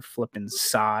pure flipping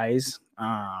size.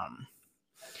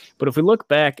 But if we look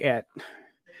back at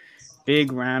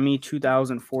Big Ramy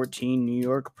 2014 New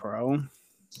York Pro.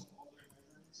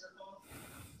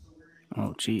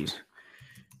 Oh, geez.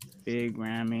 Big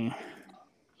Ramy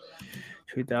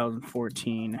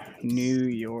 2014 New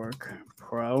York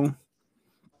Pro.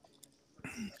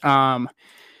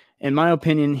 in my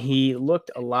opinion, he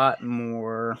looked a lot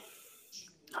more,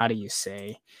 how do you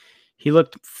say? He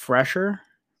looked fresher.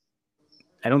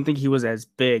 I don't think he was as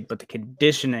big, but the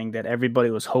conditioning that everybody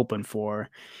was hoping for,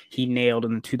 he nailed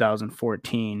in the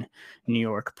 2014 New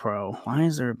York Pro. Why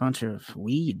is there a bunch of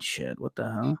weed shit? What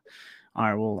the hell? All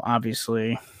right, well,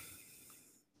 obviously,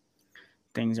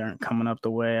 things aren't coming up the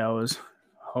way I was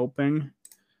hoping.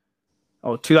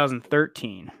 Oh,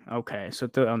 2013. Okay, so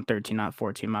 2013, not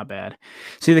 14, my bad.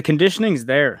 See, the conditioning's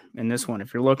there in this one.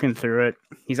 If you're looking through it,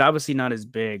 he's obviously not as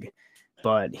big,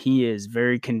 but he is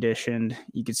very conditioned.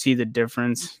 You can see the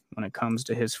difference when it comes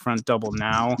to his front double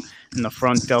now and the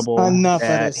front double Enough of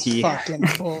that this fucking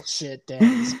bullshit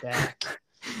daddy's back.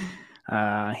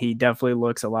 He definitely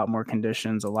looks a lot more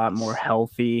conditioned, a lot more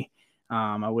healthy.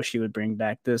 I wish he would bring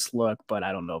back this look, but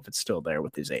I don't know if it's still there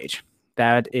with his age.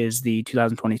 That is the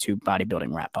 2022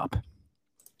 bodybuilding wrap up.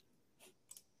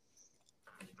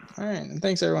 All right, and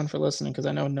thanks everyone for listening, because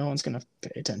I know no one's gonna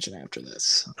pay attention after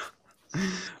this.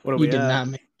 What You did not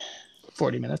make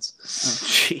 40 minutes. Oh,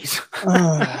 jeez.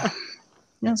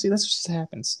 Yeah, see, that's just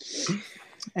happens.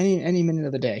 Any minute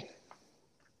of the day,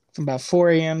 from about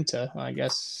 4 a.m. to I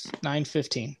guess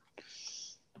 9:15.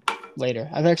 Later,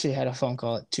 I've actually had a phone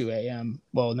call at 2 a.m.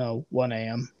 Well, no, 1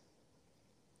 a.m.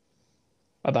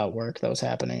 about work that was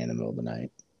happening in the middle of the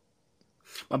night.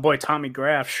 My boy Tommy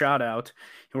Graff, shout out.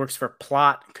 He works for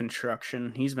Plot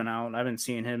Construction. He's been out. I've been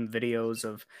seeing him videos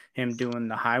of him doing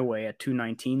the highway at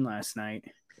 219 last night.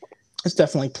 It's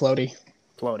definitely Plody.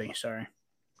 Plody, sorry.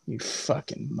 You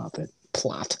fucking muppet.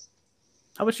 Plot.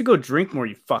 How about you go drink more,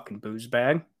 you fucking booze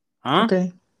bag? Huh?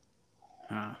 Okay.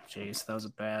 Oh, jeez, that was a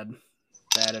bad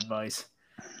advice.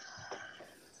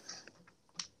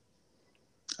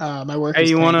 My work. Hey, is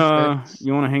you paying wanna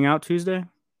for... hang out Tuesday?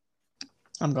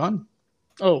 I'm gone.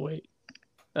 Oh wait.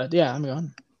 Yeah, I'm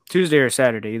gone. Tuesday or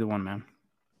Saturday, either one, man.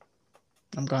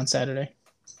 I'm gone Saturday.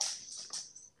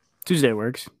 Tuesday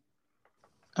works.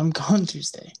 I'm gone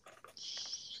Tuesday.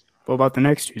 What about the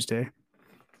next Tuesday?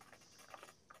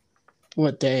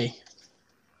 What day?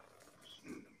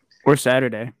 Or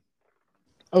Saturday?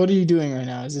 Oh, what are you doing right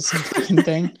now? Is this some fucking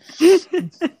thing?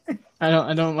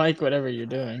 I don't like whatever you're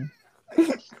doing.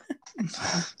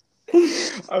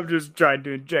 I'm just trying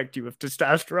to inject you with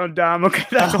testosterone, Dom. Okay,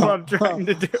 that's all I'm trying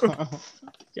to do.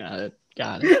 Got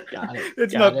it.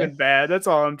 It's nothing bad. That's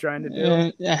all I'm trying to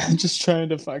do. Yeah, I'm just trying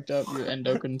to fuck up your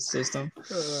endocrine system.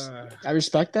 I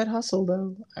respect that hustle,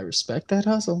 though. I'll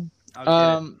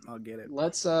get it.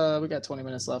 Let's we got 20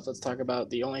 minutes left. Let's talk about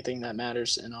the only thing that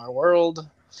matters in our world.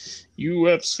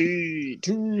 UFC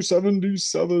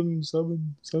 277.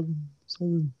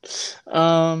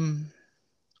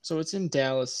 So it's in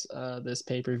Dallas, this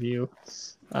pay-per-view.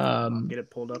 Get it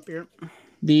pulled up here.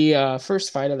 The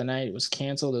first fight of the night was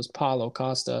canceled. It was Paulo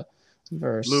Costa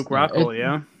versus Luke Rockhold,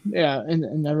 yeah? Yeah,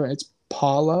 and it's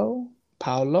Paulo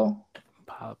Costa.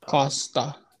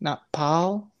 Not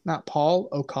Paul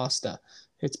Acosta.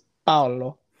 It's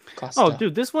Paulo Costa. Oh,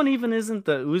 dude, this one even isn't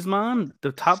the Usman.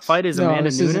 The top fight is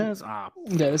Amanda Nunes.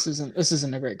 Yeah, this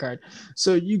isn't a great card.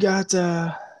 So you got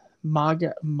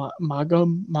Magam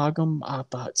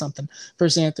something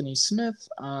versus Anthony Smith.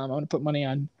 I'm gonna put money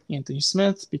on Anthony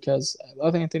Smith because I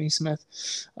love Anthony Smith.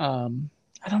 I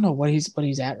don't know what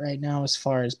he's at right now as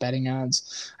far as betting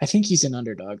odds. I think he's an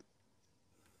underdog.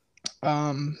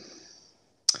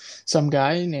 Some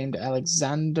guy named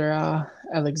Alexander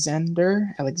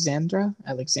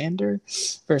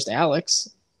versus Alex.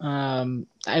 I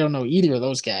don't know either of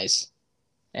those guys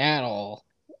at all.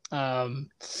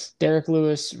 Derek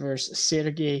Lewis versus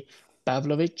Sergey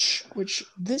Pavlovich, which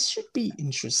this should be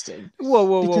interesting.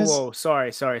 Whoa.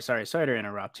 Sorry to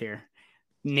interrupt here.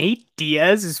 Nate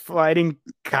Diaz is fighting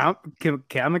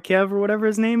Kamakaev or whatever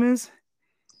his name is.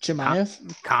 Chimaev?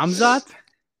 Kamzat,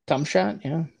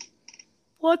 yeah.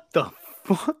 What the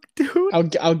fuck,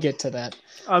 dude? I'll get to that.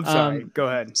 I'm sorry. Go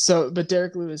ahead. But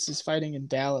Derek Lewis is fighting in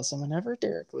Dallas, and whenever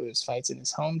Derek Lewis fights in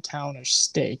his hometown or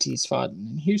state, he's fought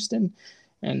in Houston,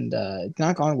 and it's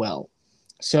not gone well.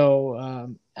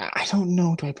 So I don't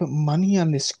know. Do I put money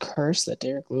on this curse that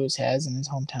Derek Lewis has in his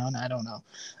hometown? I don't know.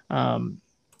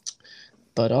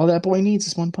 But all that boy needs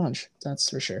is one punch. That's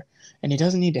for sure. And he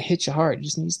doesn't need to hit you hard. He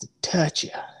just needs to touch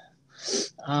you.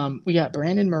 We got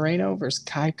Brandon Moreno versus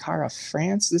Kai Kara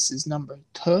France. This is number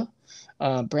 2.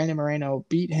 Brandon Moreno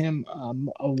beat him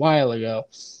a while ago,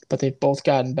 but they've both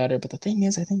gotten better. But the thing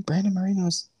is, I think Brandon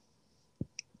Moreno's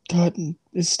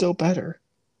is still better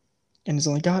and has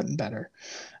only gotten better.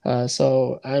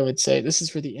 So I would say this is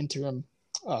for the interim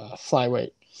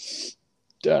flyweight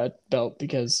belt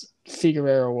because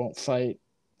Figueroa won't fight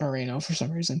Moreno for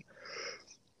some reason.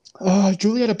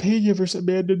 Juliana Pena versus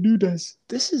Amanda Nunes.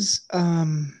 This is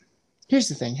here's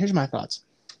the thing. Here's my thoughts.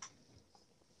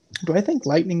 Do I think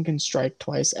lightning can strike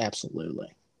twice?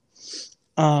 Absolutely.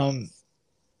 The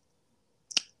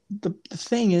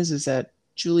thing is that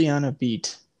Juliana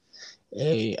beat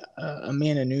a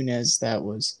Amanda Nunes that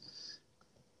was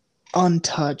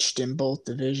untouched in both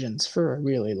divisions for a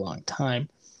really long time,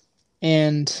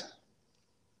 and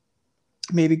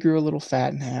maybe grew a little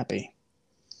fat and happy.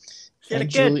 She had a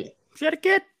kid. She had a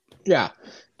kid. Yeah.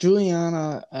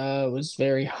 Juliana was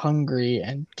very hungry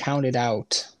and counted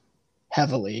out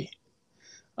heavily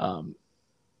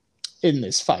in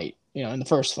this fight, in the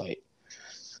first fight.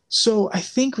 So I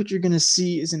think what you're going to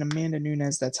see is an Amanda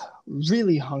Nunes that's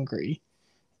really hungry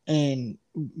and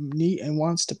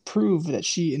wants to prove that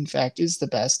she, in fact, is the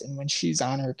best. And when she's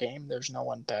on her game, there's no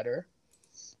one better.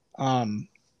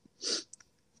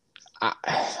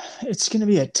 It's going to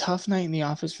be a tough night in the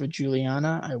office for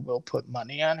Juliana. I will put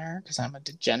money on her because I'm a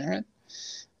degenerate.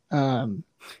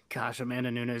 Gosh, Amanda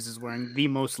Nunes is wearing the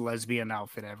most lesbian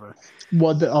outfit ever.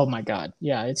 Well, oh my God.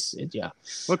 Yeah, yeah.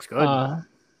 Looks good.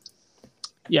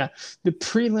 Yeah, the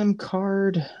prelim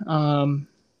card, Alex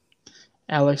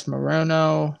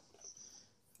Morono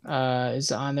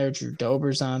is on there. Drew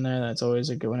Dober's on there. That's always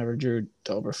a good. Whenever Drew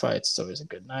Dober fights, it's always a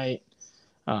good night.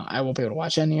 I won't be able to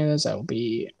watch any of this. I will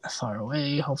be far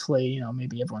away. Hopefully,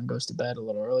 maybe everyone goes to bed a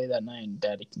little early that night, and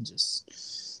Daddy can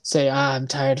just say, I'm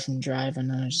tired from driving,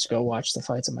 and I just go watch the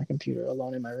fights on my computer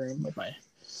alone in my room with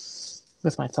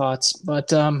my thoughts.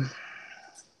 But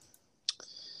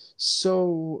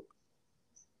so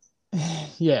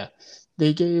yeah,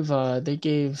 they gave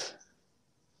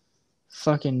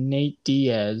fucking Nate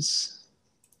Diaz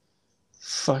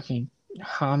fucking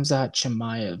Khamzat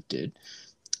Chimaev, dude.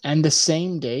 And the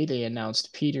same day they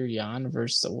announced Peter Yan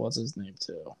versus what's his name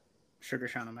too? Sugar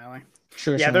Sean O'Malley.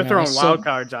 They're throwing wild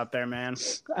cards out there, man.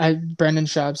 Brendan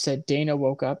Schaub said Dana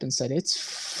woke up and said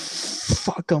it's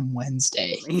fucking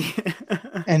Wednesday,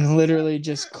 and literally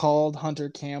just called Hunter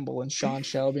Campbell and Sean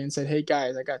Shelby and said, "Hey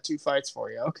guys, I got 2 fights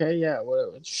for you." Okay, yeah,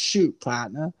 shoot,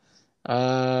 partner.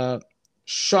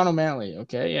 Sean O'Malley.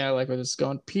 Okay, yeah, like where this is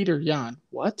going. Peter Yan.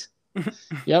 What?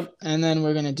 Yep. And then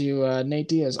we're gonna do Nate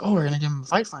Diaz. Oh, we're gonna give him a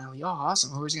fight finally. Oh,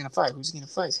 awesome. Who's he gonna fight?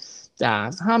 Khamzat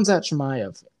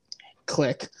Chimaev.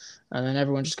 Click. And then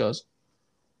everyone just goes,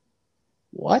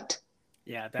 what?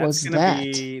 Yeah, that's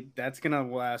gonna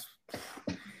last.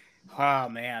 Oh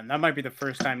man, that might be the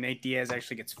first time Nate Diaz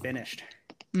actually gets finished.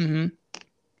 Mm-hmm.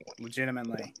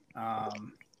 Legitimately.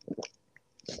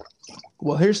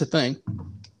 Well, here's the thing.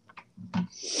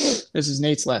 This is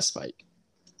Nate's last fight.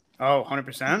 Oh,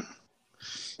 100%?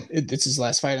 It's his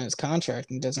last fight on his contract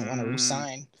and doesn't want to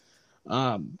resign.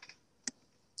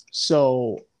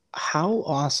 So how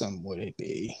awesome would it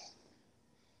be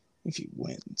if he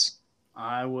wins?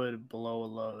 I would blow a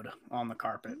load on the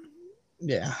carpet.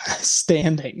 Yeah,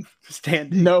 standing.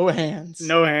 No hands.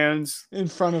 In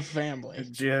front of family.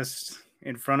 Just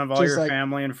in front of all your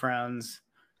family and friends.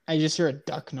 I just hear a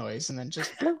duck noise and then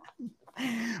just...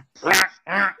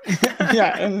 Yeah,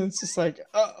 and it's just like,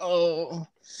 uh-oh.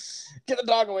 Get the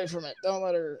dog away from it. Don't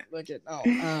let her lick it. No.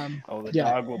 The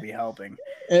dog will be helping.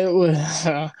 It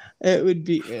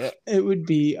would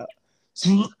be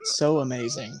so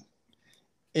amazing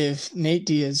if Nate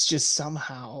Diaz just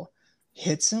somehow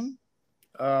hits him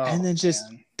and then just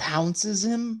pounces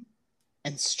him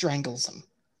and strangles him.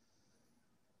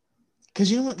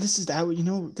 Because you know what this is?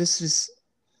 This is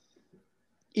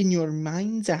in your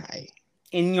mind's eye.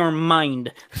 In your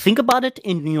mind. Think about it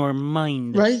in your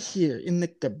mind. Right here, in the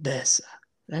cabeza.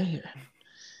 Right here.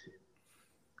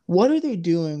 What are they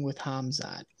doing with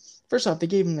Khamzat? First off, they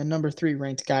gave him the number 3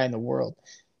 ranked guy in the world,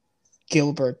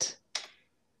 Gilbert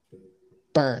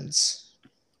Burns.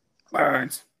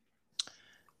 And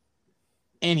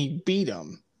he beat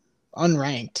him.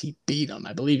 Unranked, he beat him.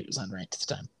 I believe he was unranked at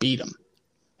the time. Beat him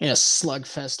in a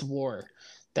slugfest war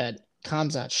that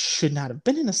Khamzat should not have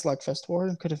been in a slugfest war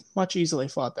and could have much easily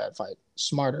fought that fight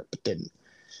smarter, but didn't.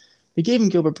 They gave him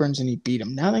Gilbert Burns and he beat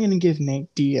him. Now they're going to give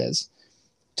Nate Diaz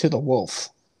to the Wolf.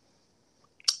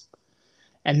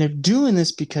 And they're doing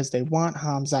this because they want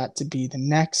Khamzat to be the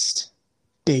next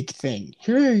big thing.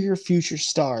 Here are your future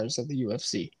stars of the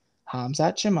UFC.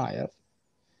 Khamzat Chimaev,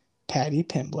 Paddy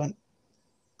Pimblett,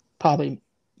 probably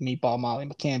Meatball Molly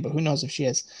McCann, but who knows if she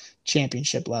has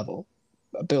championship level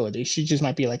ability. She just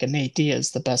might be like a Nate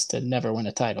Diaz, the best to never win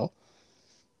a title.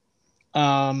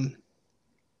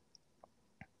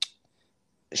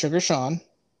 Sugar Sean.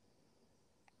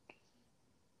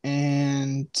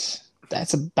 And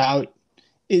that's about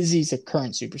Izzy's a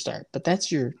current superstar, but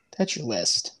that's your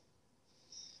list.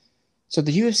 So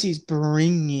the UFC is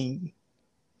bringing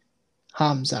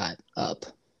Khamzat up.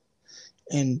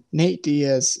 And Nate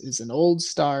Diaz is an old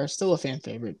star, still a fan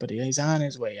favorite, but he's on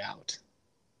his way out.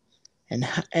 And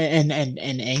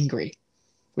angry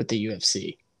with the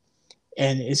UFC.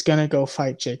 And is going to go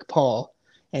fight Jake Paul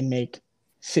and make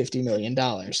 $50 million.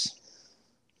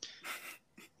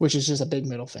 Which is just a big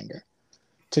middle finger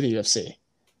to the UFC.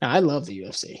 Now, I love the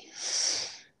UFC.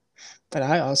 But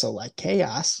I also like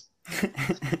chaos.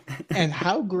 And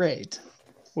how great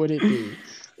would it be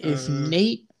if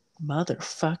Nate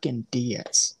motherfucking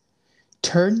Diaz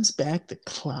turns back the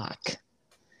clock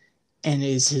and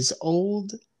is his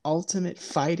old Ultimate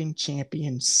Fighting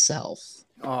Champion self?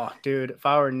 Oh, dude, if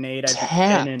I were Nate, I'd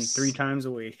be training 3 times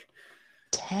a week.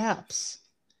 Taps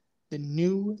the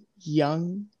new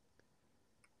young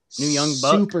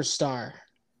buck. superstar,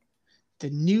 the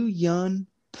new young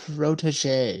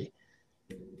protege,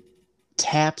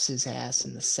 taps his ass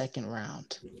in the second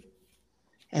round,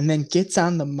 and then gets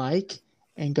on the mic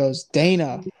and goes,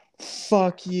 "Dana,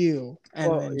 fuck you,"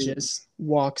 and then just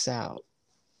walks out.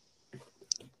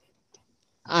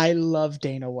 I love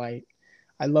Dana White.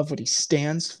 I love what he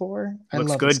stands for.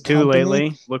 Looks good too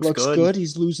lately. Looks good.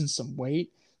 He's losing some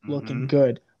weight, looking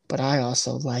good. But I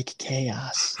also like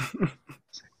chaos.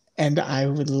 And I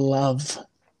would love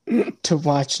to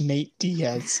watch Nate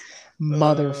Diaz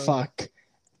motherfuck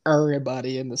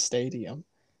everybody in the stadium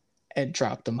and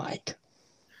drop the mic.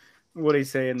 What'd he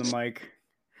say in the mic?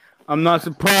 I'm not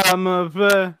surprised,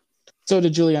 motherfucker. So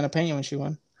did Juliana Pena when she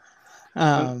won.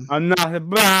 I'm not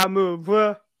surprised,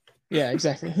 motherfucker. Yeah,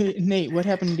 exactly. Nate, what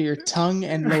happened to your tongue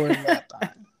and lower lip?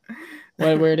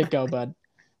 Where'd it go, bud?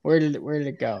 Where did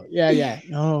it go? Yeah.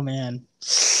 Oh man.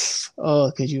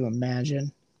 Oh, could you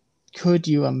imagine?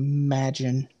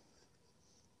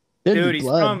 There'd Dude, be he's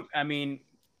blood. from. I mean,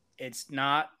 it's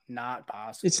not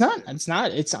possible. It's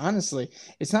not. It's honestly,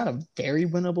 it's not a very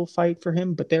winnable fight for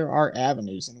him, but there are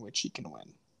avenues in which he can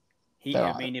win.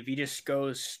 If he just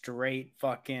goes straight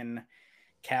fucking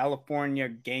California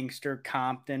gangster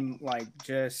Compton, like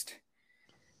just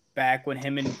back when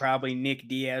him and probably Nick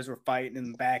Diaz were fighting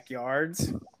in the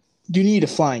backyards. You need a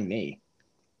flying knee.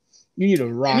 You need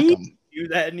to rock him. Do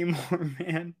that anymore,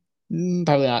 man?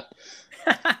 Probably not.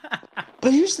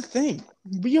 But here's the thing.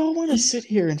 We all want to sit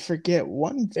here and forget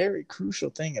one very crucial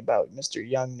thing about Mr.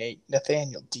 Young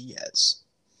Nathaniel Diaz.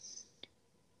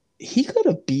 He could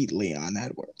have beat Leon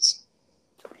Edwards,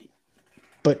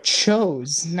 but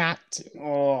chose not to.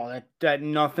 Oh, that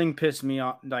nothing pissed me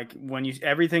off. Like when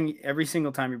every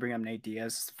single time you bring up Nate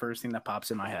Diaz, it's the first thing that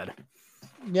pops in my head.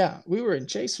 Yeah, we were in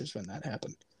Chasers when that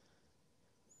happened.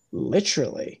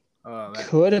 Literally,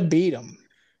 could have beat him.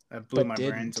 That blew my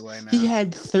brains away, man. He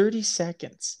had 30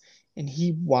 seconds, and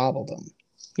he wobbled him.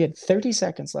 He had 30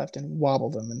 seconds left and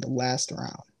wobbled him in the last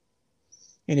round.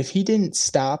 And if he didn't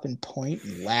stop and point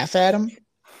and laugh at him,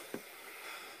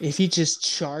 if he just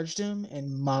charged him and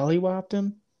mollywopped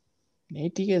him,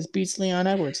 Nate Diaz beats Leon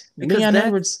Edwards. Leon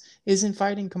Edwards isn't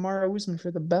fighting Kamaru Usman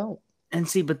for the belt. And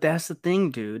see, but that's the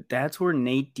thing, dude. That's where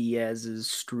Nate Diaz's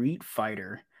street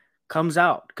fighter comes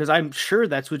out. Because I'm sure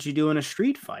that's what you do in a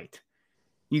street fight.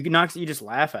 You just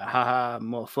laugh at, haha,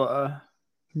 motherfucker.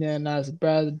 Yeah, not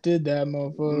surprised I did that,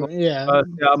 motherfucker. Yeah.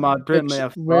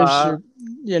 Where's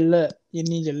your lip? You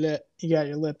need your lip. You got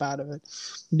your lip out of it.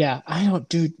 Yeah, I don't,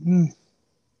 dude.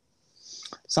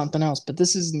 Something else. But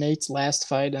this is Nate's last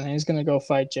fight, and he's going to go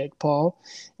fight Jake Paul.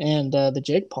 And the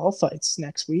Jake Paul fight's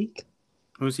next week.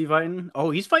 Who's he fighting? Oh,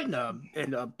 he's fighting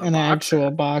an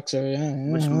actual boxer, yeah.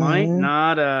 Which might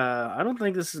not, I don't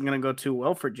think this is going to go too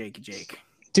well for Jake.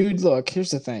 Dude, look,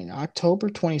 here's the thing. October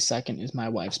 22nd is my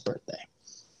wife's birthday.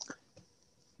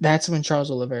 That's when Charles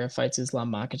Oliveira fights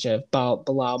Islam Makhachev,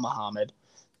 Bilal Muhammad,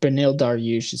 Beneil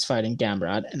Dariush is fighting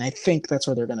Gamrot, and I think that's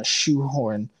where they're going to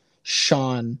shoehorn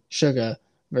Sean Sugar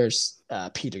versus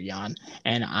Peter Yan,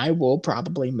 and I will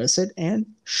probably miss it and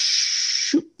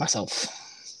shoot myself.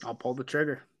 I'll pull the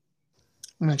trigger.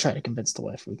 I'm going to try to convince the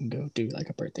wife we can go do like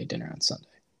a birthday dinner on Sunday.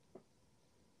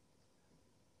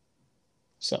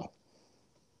 So.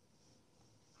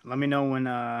 Let me know when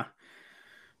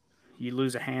you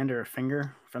lose a hand or a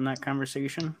finger from that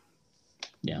conversation.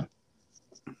 Yeah.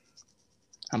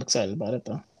 I'm excited about it,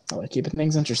 though. I like keeping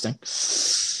things interesting.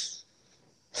 It's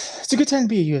a good time to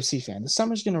be a UFC fan. The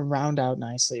summer's going to round out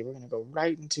nicely. We're going to go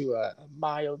right into a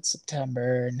mild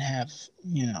September and have,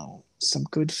 some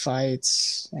good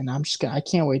fights. And I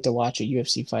can't wait to watch a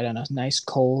UFC fight on a nice,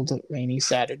 cold, rainy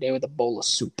Saturday with a bowl of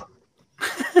soup.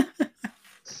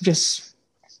 Just...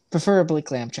 preferably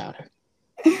clam chowder.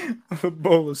 A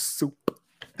bowl of soup.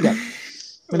 Yeah.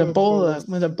 With a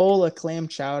bowl of clam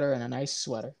chowder and a nice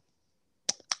sweater.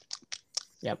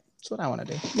 Yep, that's what I want to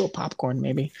do. A little popcorn,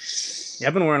 maybe. Yeah,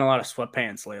 I've been wearing a lot of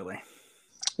sweatpants lately.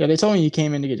 Yeah, they told me you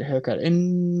came in to get your haircut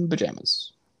in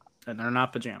pajamas. And they're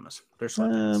not pajamas. They're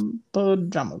sweatpants.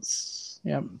 Pajamas.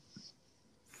 Yep.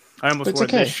 I almost It's wore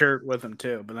okay. this shirt with them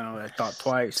too, but then I thought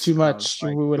twice. Too and I much. was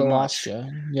like, We would have too lost much.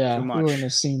 you. Yeah, Too we much. wouldn't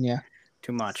have seen you.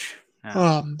 Too much. Yeah.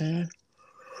 Oh, man.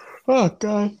 Oh,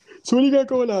 God. So what do you got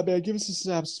going on, man? Give us a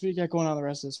synopsis. What do you got going on the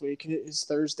rest of this week? It is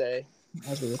Thursday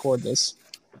as we record this.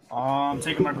 I'm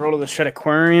taking my girl to the Shed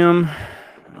Aquarium.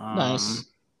 Nice.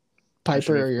 that should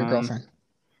Piper be or your fun. girlfriend?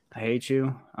 I hate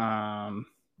you.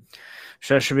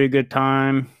 Shed should be a good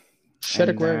time. Shed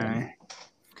And, Aquarium.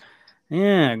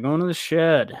 yeah, going to the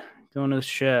shed.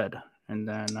 And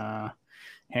then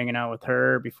hanging out with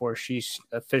her before she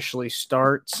officially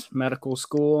starts medical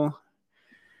school.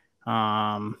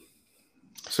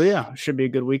 So yeah, should be a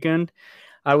good weekend.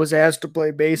 I was asked to play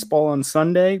baseball on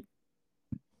Sunday,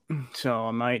 so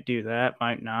I might do that,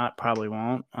 might not, probably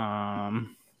won't.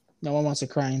 No one wants a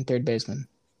crying third baseman.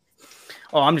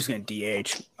 Oh, I'm just gonna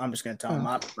DH. I'm just gonna tell him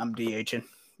I'm DHing.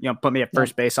 Put me at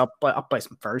first base. I'll play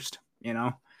some first.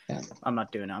 Yeah. I'm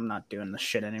not doing this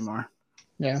shit anymore.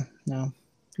 Yeah, no,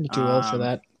 you're too old for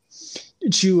that.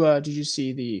 Did you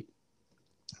see the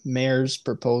mayor's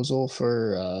proposal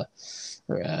for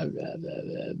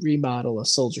remodel a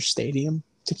Soldier Stadium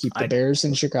to keep the Bears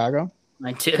in Chicago?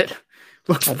 I did.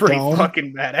 Looks A pretty dome?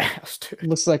 fucking badass, dude.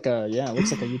 Looks like a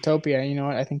utopia. You know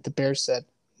what? I think the Bears said,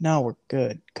 "No, we're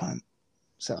good, cunt."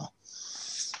 So,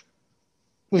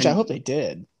 I hope they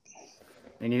did.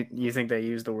 And you think they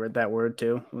used that word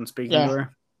too when speaking Yeah. to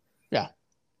her? Yeah.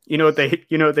 You know what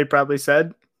they probably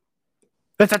said?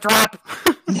 That's a trap.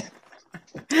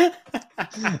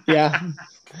 Yeah.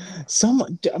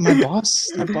 My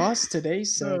boss today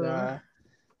said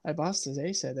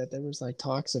that there was like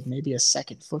talks of maybe a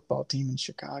second football team in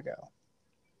Chicago.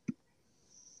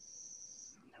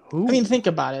 Ooh. I mean, think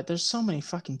about it. There's so many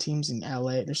fucking teams in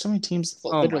LA. There's so many teams.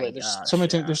 Literally, there's so many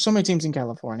teams. There's so many teams in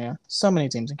California.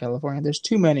 There's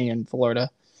too many in Florida.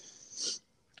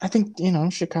 I think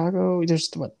Chicago. There's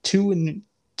two in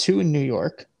New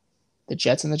York, the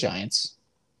Jets and the Giants,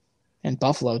 and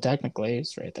Buffalo. Technically,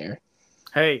 is right there.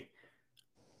 Hey,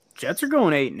 Jets are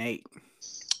going 8-8.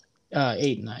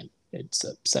 8-9. It's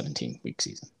a 17-week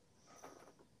season.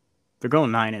 They're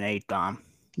going 9-8, Dom.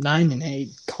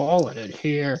 9-8. Call it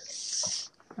here.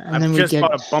 And I've just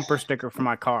bought a bumper sticker for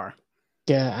my car.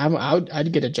 Yeah,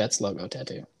 I'd get a Jets logo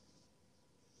tattoo.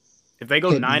 If they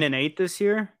go 9-8 this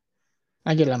year,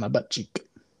 I get it on my butt cheek.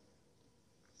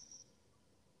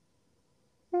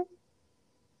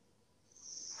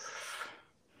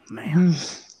 Man.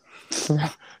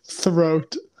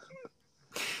 Throat.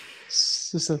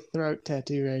 It's just a throat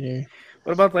tattoo right here.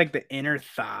 What about like the inner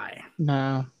thigh?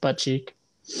 No, butt cheek.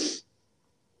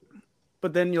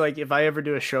 But then if I ever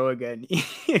do a show again,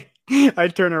 I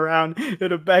turn around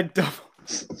in a bag double.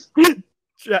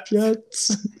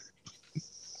 Jets.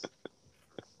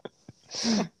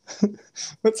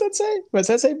 What's that say? What's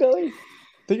that say, Billy? I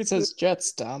think it says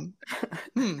Jets, Tom.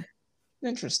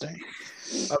 Interesting.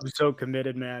 I'm so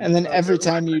committed, man. And then every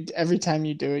time you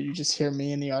do it, you just hear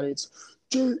me in the audience.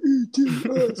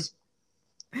 Jets.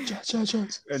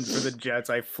 Jets. And for the Jets,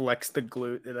 I flex the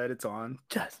glute that it's on.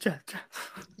 Jets.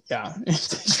 Yeah.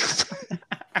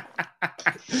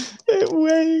 It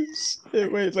waves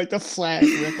like the flag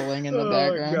rippling in the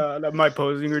background. Oh god, my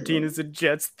posing routine is a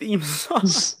Jets theme song.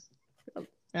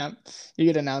 Yeah, you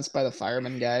get announced by the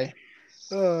fireman guy.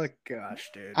 Oh gosh,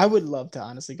 dude. I would love to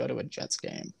honestly go to a Jets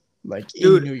game,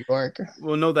 Dude, in New York.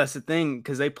 Well, no, that's the thing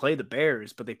because they play the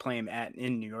Bears, but they play them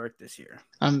in New York this year.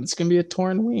 It's gonna be a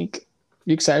torn week.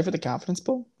 You excited for the confidence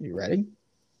pool? You ready?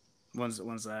 When's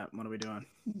that? What are we doing?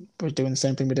 We're doing the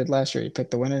same thing we did last year. You pick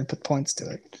the winner and put points to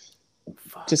it.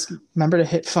 Fuck. Just remember to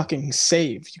hit fucking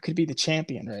save. You could be the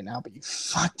champion right now, but you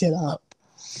fucked it up.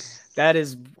 That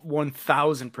is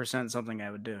 1,000% something I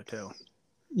would do too.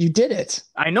 You did it.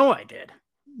 I know I did.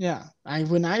 Yeah.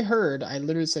 When I heard, I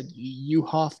literally said, you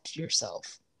huffed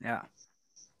yourself. Yeah.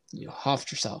 You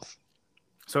huffed yourself.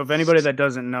 So if anybody that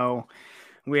doesn't know,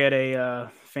 we had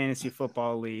a fantasy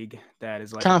football league that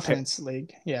is like confidence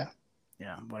league. Yeah.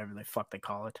 Yeah, whatever the fuck they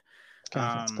call it.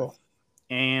 Confidence pool.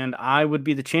 And I would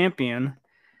be the champion,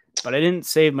 but I didn't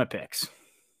save my picks.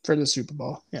 For the Super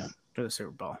Bowl. Yeah. For the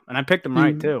Super Bowl. And I picked them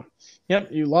right too. Yep.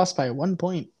 You lost by 1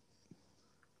 point.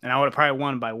 And I would have probably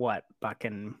won by what?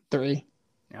 Fucking 3.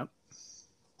 Yep.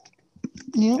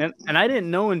 Yeah. And I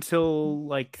didn't know until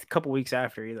like a couple weeks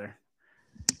after either.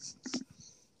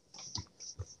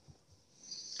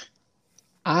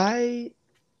 I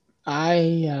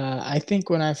think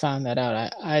when I found that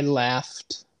out, I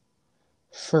laughed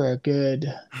for a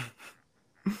good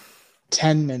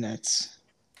 10 minutes.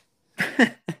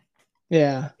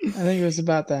 Yeah, I think it was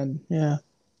about then. Yeah,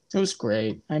 it was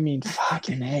great. I mean,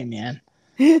 fucking A, man.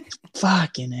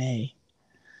 Fucking A.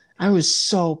 I was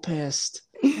so pissed.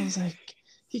 I was like,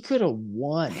 he could have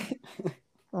won.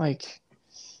 Like,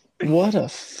 what a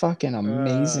fucking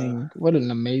what an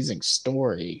amazing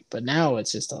story. But now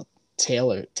it's just a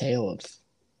tale of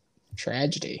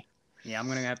tragedy. Yeah, I'm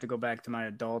gonna have to go back to my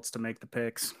adults to make the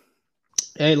picks.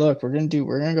 Hey, look, we're gonna go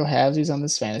halvesies on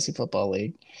this fantasy football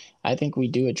league. I think we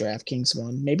do a DraftKings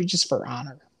one, maybe just for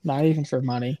honor, not even for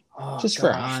money, just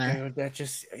for honor. Dude, that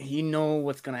just you know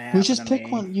what's gonna happen. We just pick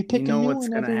one. You pick a new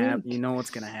one every week. You know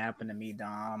what's gonna happen to me,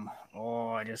 Dom. Oh,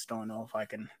 I just don't know if I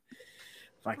can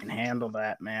handle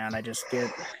that, man. I just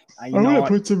get. I'm gonna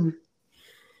put some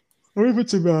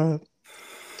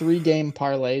 3-game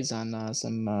parlays on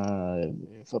some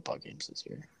football games this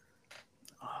year.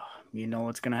 You know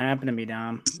what's going to happen to me,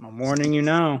 Dom. I'm warning you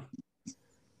now.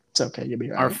 It's okay. You'll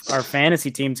be all right. Our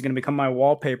fantasy team's going to become my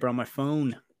wallpaper on my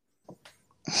phone.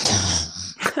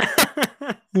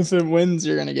 If it wins,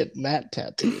 you're going to get that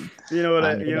tattooed. You know what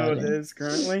it is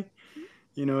currently?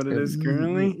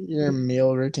 Your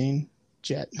meal routine.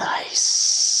 Jet.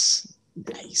 Nice.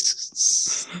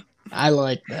 I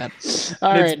like that.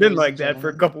 It's been like that for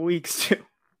a couple weeks, too.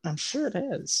 I'm sure it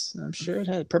has.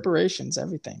 Preparations,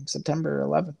 everything. September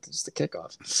 11th is the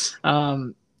kickoff.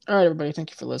 All right, everybody.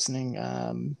 Thank you for listening.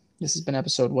 This has been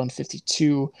episode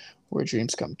 152, where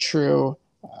dreams come true.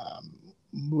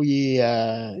 We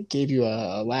gave you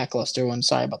a lackluster one.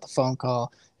 Sorry about the phone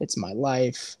call. It's my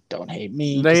life. Don't hate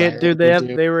me.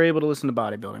 They were able to listen to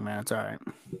bodybuilding, man. It's all right.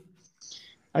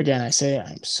 Again, I say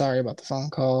I'm sorry about the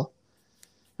phone call.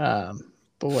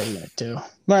 But what are you going to do? All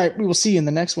right, we will see you in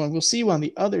the next one. We'll see you on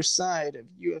the other side of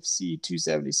UFC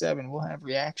 277. We'll have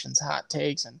reactions, hot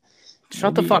takes, and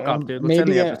shut the fuck up, dude. Let's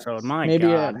end the episode.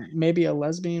 God. Maybe a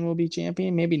lesbian will be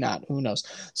champion. Maybe not. Who knows?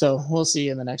 So we'll see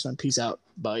you in the next one. Peace out.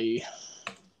 Bye.